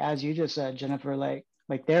like, as you just said, Jennifer, like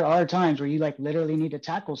there are times where you like literally need to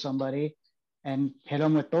tackle somebody and hit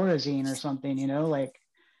them with Thorazine or something, you know. Like,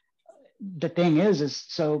 the thing is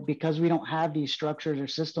so because we don't have these structures or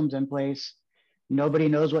systems in place, nobody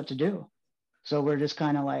knows what to do. So we're just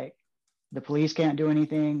kind of like, the police can't do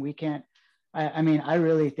anything. We can't, I mean, I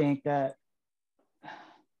really think that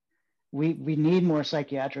we need more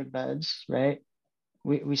psychiatric beds, right?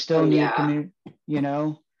 We still need community, you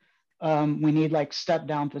know. We need like step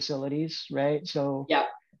down facilities, right? So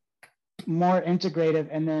more integrative.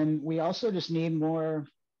 And then we also just need more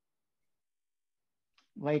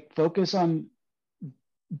like focus on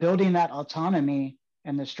building that autonomy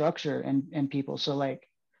and the structure and people. So like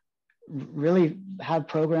really have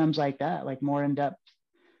programs like that, like more in-depth,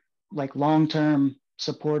 like long-term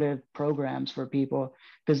supportive programs for people.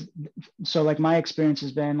 Because so like my experience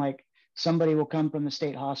has been like somebody will come from the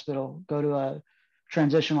state hospital, go to a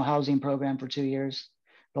transitional housing program for 2 years.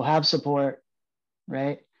 They'll have support,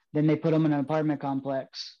 right? Then they put them in an apartment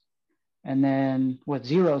complex and then with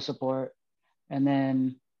zero support. And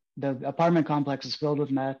then the apartment complex is filled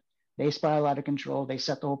with meth. They spiral out of control. They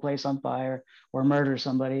set the whole place on fire or murder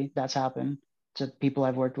somebody. That's happened to people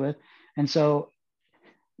I've worked with. And so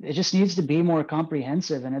it just needs to be more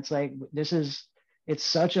comprehensive. And it's like, it's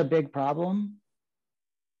such a big problem.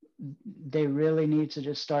 They really need to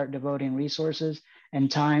just start devoting resources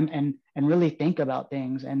and time and really think about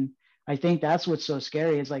things. And I think that's what's so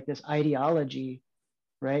scary is like this ideology,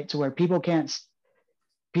 right? To where people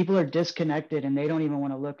are disconnected and they don't even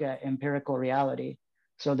want to look at empirical reality.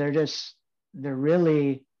 So they're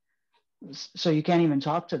really, so you can't even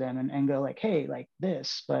talk to them and go like, hey, like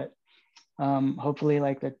this, but hopefully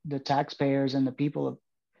like the taxpayers and the people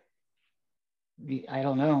I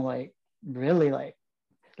don't know, like really like,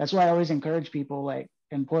 that's why I always encourage people like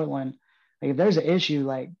in Portland, like if there's an issue,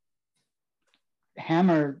 like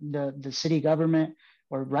hammer the city government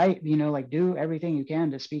or write, you know, like do everything you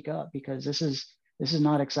can to speak up because this is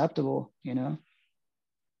not acceptable, you know?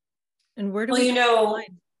 And where do well, we, you know,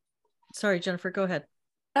 sorry, Jennifer, go ahead.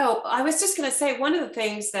 Oh, I was just going to say, one of the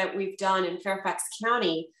things that we've done in Fairfax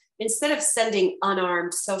County, instead of sending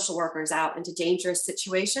unarmed social workers out into dangerous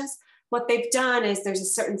situations, what they've done is there's a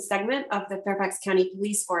certain segment of the Fairfax County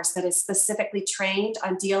Police Force that is specifically trained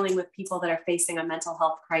on dealing with people that are facing a mental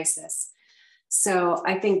health crisis. So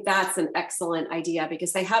I think that's an excellent idea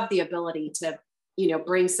because they have the ability to, you know,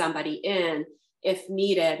 bring somebody in if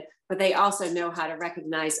needed, but they also know how to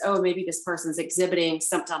recognize, oh, maybe this person's exhibiting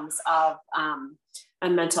symptoms of a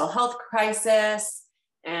mental health crisis,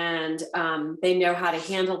 and they know how to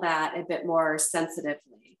handle that a bit more sensitively.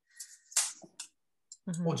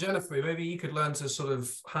 Well, Jennifer, maybe you could learn to sort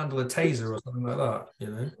of handle a taser or something like that, you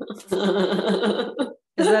know?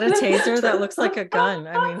 Is that a taser? That looks like a gun.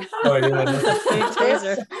 I mean, oh, yeah, big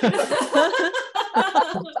taser.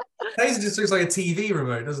 Taser just looks like a TV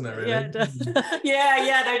remote, doesn't it, really? Yeah, it does.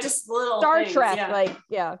 yeah, they're just little Star things, Trek, yeah. like,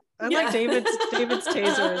 yeah. I like David's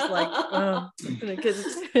taser is like, oh,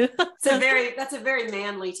 that's a very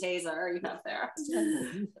manly taser you have there.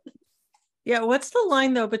 Yeah, what's the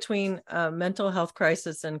line though between mental health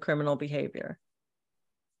crisis and criminal behavior?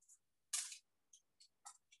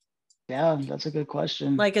 Yeah, that's a good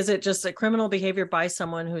question. Like, is it just a criminal behavior by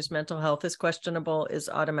someone whose mental health is questionable is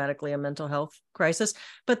automatically a mental health crisis?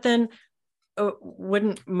 But then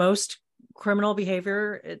wouldn't most criminal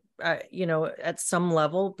behavior, you know, at some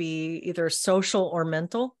level be either social or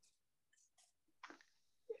mental?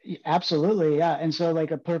 Absolutely, yeah. And so like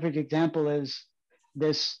a perfect example is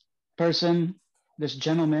this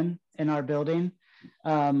gentleman in our building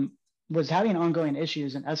was having ongoing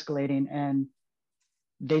issues and escalating, and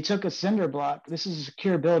they took a cinder block. This is a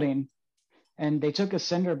secure building, and they took a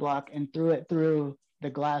cinder block and threw it through the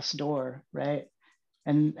glass door, right?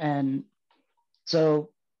 And so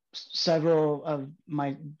several of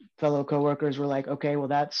my fellow coworkers were like, okay, well,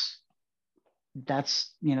 that's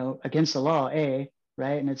against the law, right?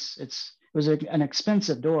 And it was an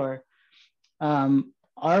expensive door.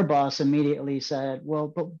 Our boss immediately said,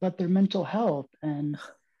 well, but their mental health, and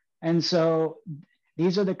so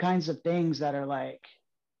these are the kinds of things that are like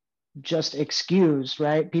just excused,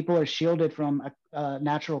 right? People are shielded from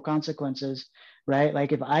natural consequences, right?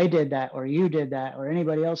 Like if I did that, or you did that, or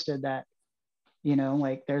anybody else did that,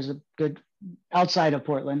 like there's a good, outside of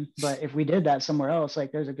Portland, but if we did that somewhere else,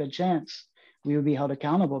 like there's a good chance we would be held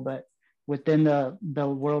accountable. But within the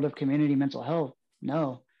world of community mental health,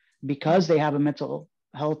 no, because they have a mental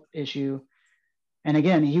health issue. And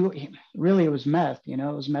again, he really, it was meth, it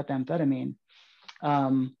was methamphetamine.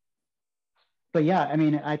 But yeah, I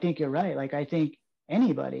mean, I think you're right. Like, I think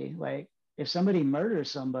anybody, like if somebody murders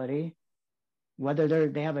somebody, whether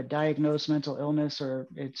they have a diagnosed mental illness, or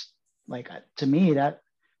it's like, to me,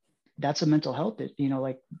 that's a mental health,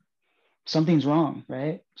 like something's wrong,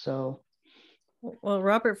 right? So. Well,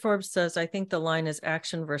 Robert Forbes says, I think the line is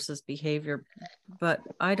action versus behavior, but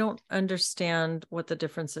I don't understand what the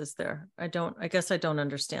difference is there. I guess I don't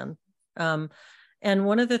understand. And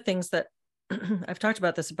one of the things that I've talked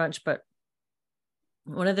about this a bunch, but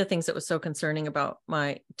one of the things that was so concerning about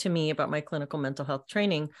my clinical mental health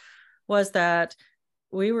training was that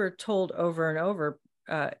we were told over and over,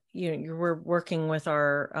 you were working with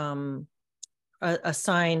our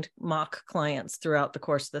assigned mock clients throughout the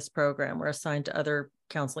course of this program. We're assigned to other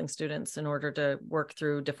counseling students in order to work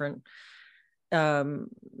through different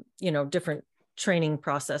training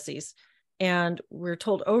processes. And we're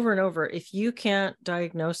told over and over, if you can't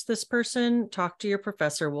diagnose this person, talk to your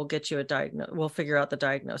professor, we'll get you we'll figure out the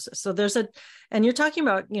diagnosis. So and you're talking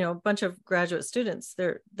about, a bunch of graduate students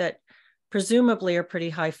there that presumably are pretty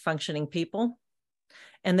high functioning people.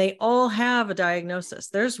 And they all have a diagnosis.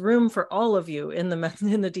 There's room for all of you in the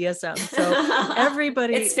DSM. So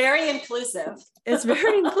everybody, it's very inclusive. It's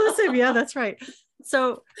very inclusive. Yeah, that's right.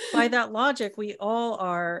 So by that logic, we all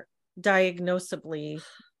are diagnosably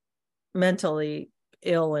mentally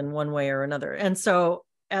ill in one way or another. And so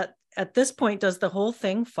at this point, does the whole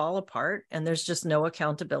thing fall apart and there's just no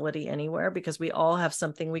accountability anywhere because we all have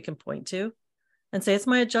something we can point to and say, it's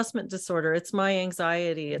my adjustment disorder, it's my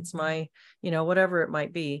anxiety, it's my, whatever it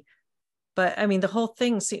might be. But I mean, the whole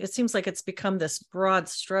thing, it seems like it's become this broad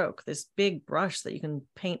stroke, this big brush that you can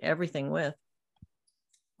paint everything with.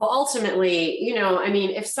 Well, ultimately,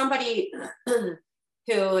 if somebody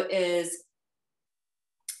who is,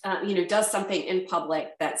 does something in public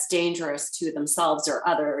that's dangerous to themselves or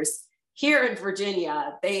others, here in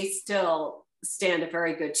Virginia, they still stand a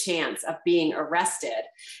very good chance of being arrested.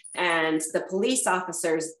 And the police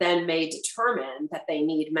officers then may determine that they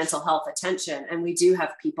need mental health attention. And we do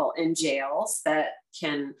have people in jails that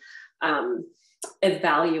can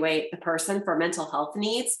evaluate the person for mental health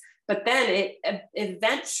needs. But then it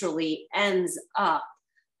eventually ends up,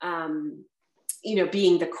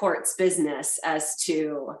 being the court's business as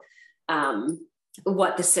to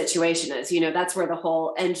what the situation is. That's where the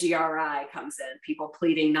whole NGRI comes in, people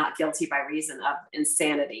pleading not guilty by reason of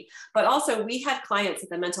insanity. But also we had clients at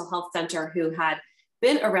the mental health center who had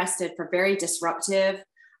been arrested for very disruptive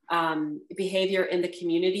behavior in the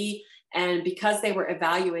community. And because they were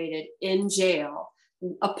evaluated in jail,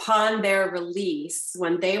 upon their release,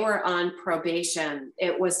 when they were on probation,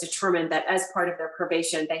 it was determined that as part of their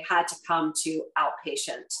probation, they had to come to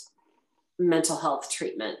outpatient mental health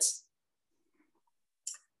treatment.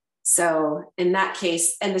 So in that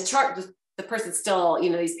case, and the person still,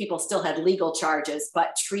 these people still had legal charges,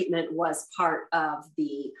 but treatment was part of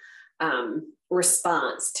the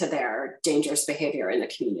response to their dangerous behavior in the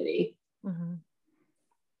community. Mm-hmm.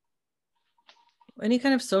 Any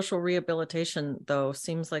kind of social rehabilitation, though,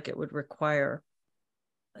 seems like it would require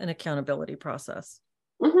an accountability process.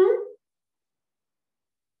 Mm-hmm.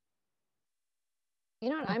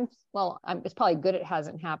 It's probably good it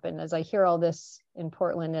hasn't happened. As I hear all this in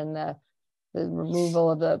Portland and the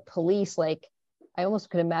removal of the police, like I almost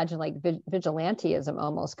could imagine like vigilantism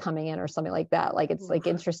almost coming in or something like that. Like it's like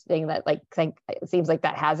interesting that it seems like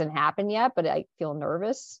that hasn't happened yet, but I feel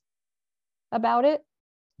nervous about it.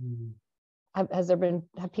 Mm-hmm.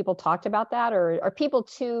 Have people talked about that, or are people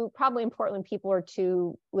probably in Portland, people are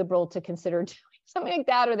too liberal to consider doing something like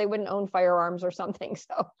that, or they wouldn't own firearms or something.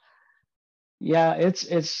 So yeah,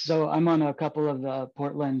 it's so I'm on a couple of the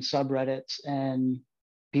Portland subreddits and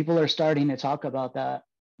people are starting to talk about that.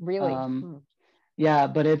 Really? Yeah,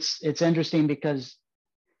 but it's interesting because,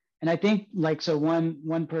 and I think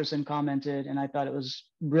one person commented and I thought it was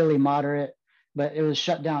really moderate, but it was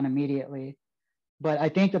shut down immediately. but I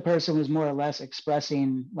think the person was more or less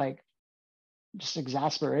expressing like just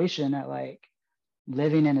exasperation at like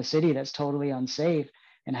living in a city that's totally unsafe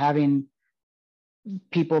and having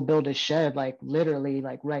people build a shed like literally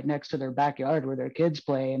like right next to their backyard where their kids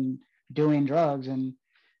play and doing drugs. And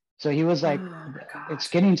so he was like, Oh my God. it's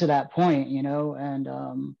getting to that point, you know.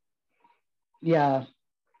 And yeah,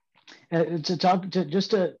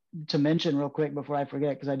 to mention real quick before I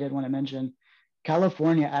forget, because I did want to mention,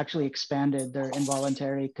 California actually expanded their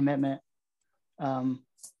involuntary commitment.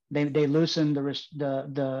 They loosened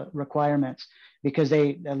the requirements because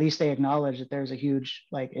they acknowledge that there's a huge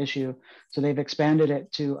like issue. So they've expanded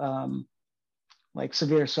it to like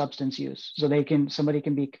severe substance use. So somebody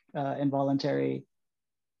can be involuntary,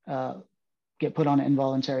 get put on an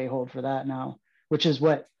involuntary hold for that now, which is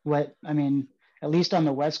what I mean, at least on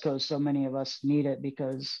the West Coast, so many of us need it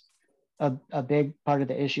because a big part of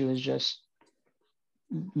the issue is just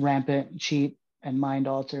rampant, cheap, and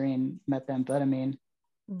mind-altering methamphetamine.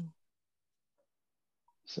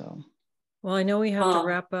 So, well, I know we have to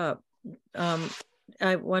wrap up.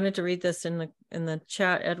 I wanted to read this in the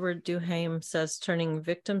chat. Edward Duhame says, turning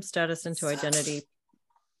victim status into identity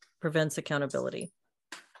prevents accountability,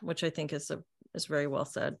 which I think is very well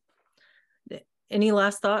said. Any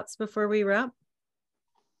last thoughts before we wrap?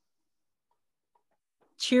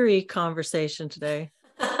 Cheery conversation today.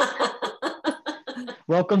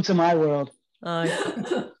 welcome to my world.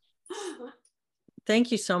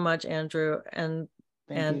 Thank you so much, Andrew. And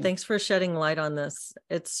thanks for shedding light on this.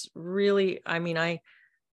 It's really, I mean, I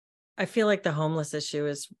feel like the homeless issue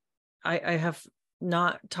is, I have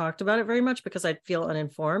not talked about it very much because I feel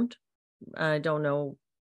uninformed. I don't know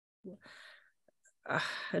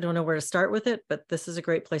where to start with it, but this is a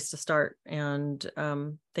great place to start. And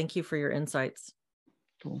thank you for your insights.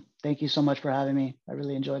 Cool. Thank you so much for having me. I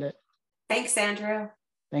really enjoyed it. Thanks, Andrew.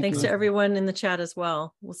 Thanks to everyone in the chat as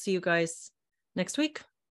well. We'll see you guys next week.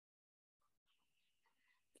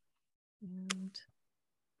 And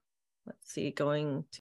let's see, going to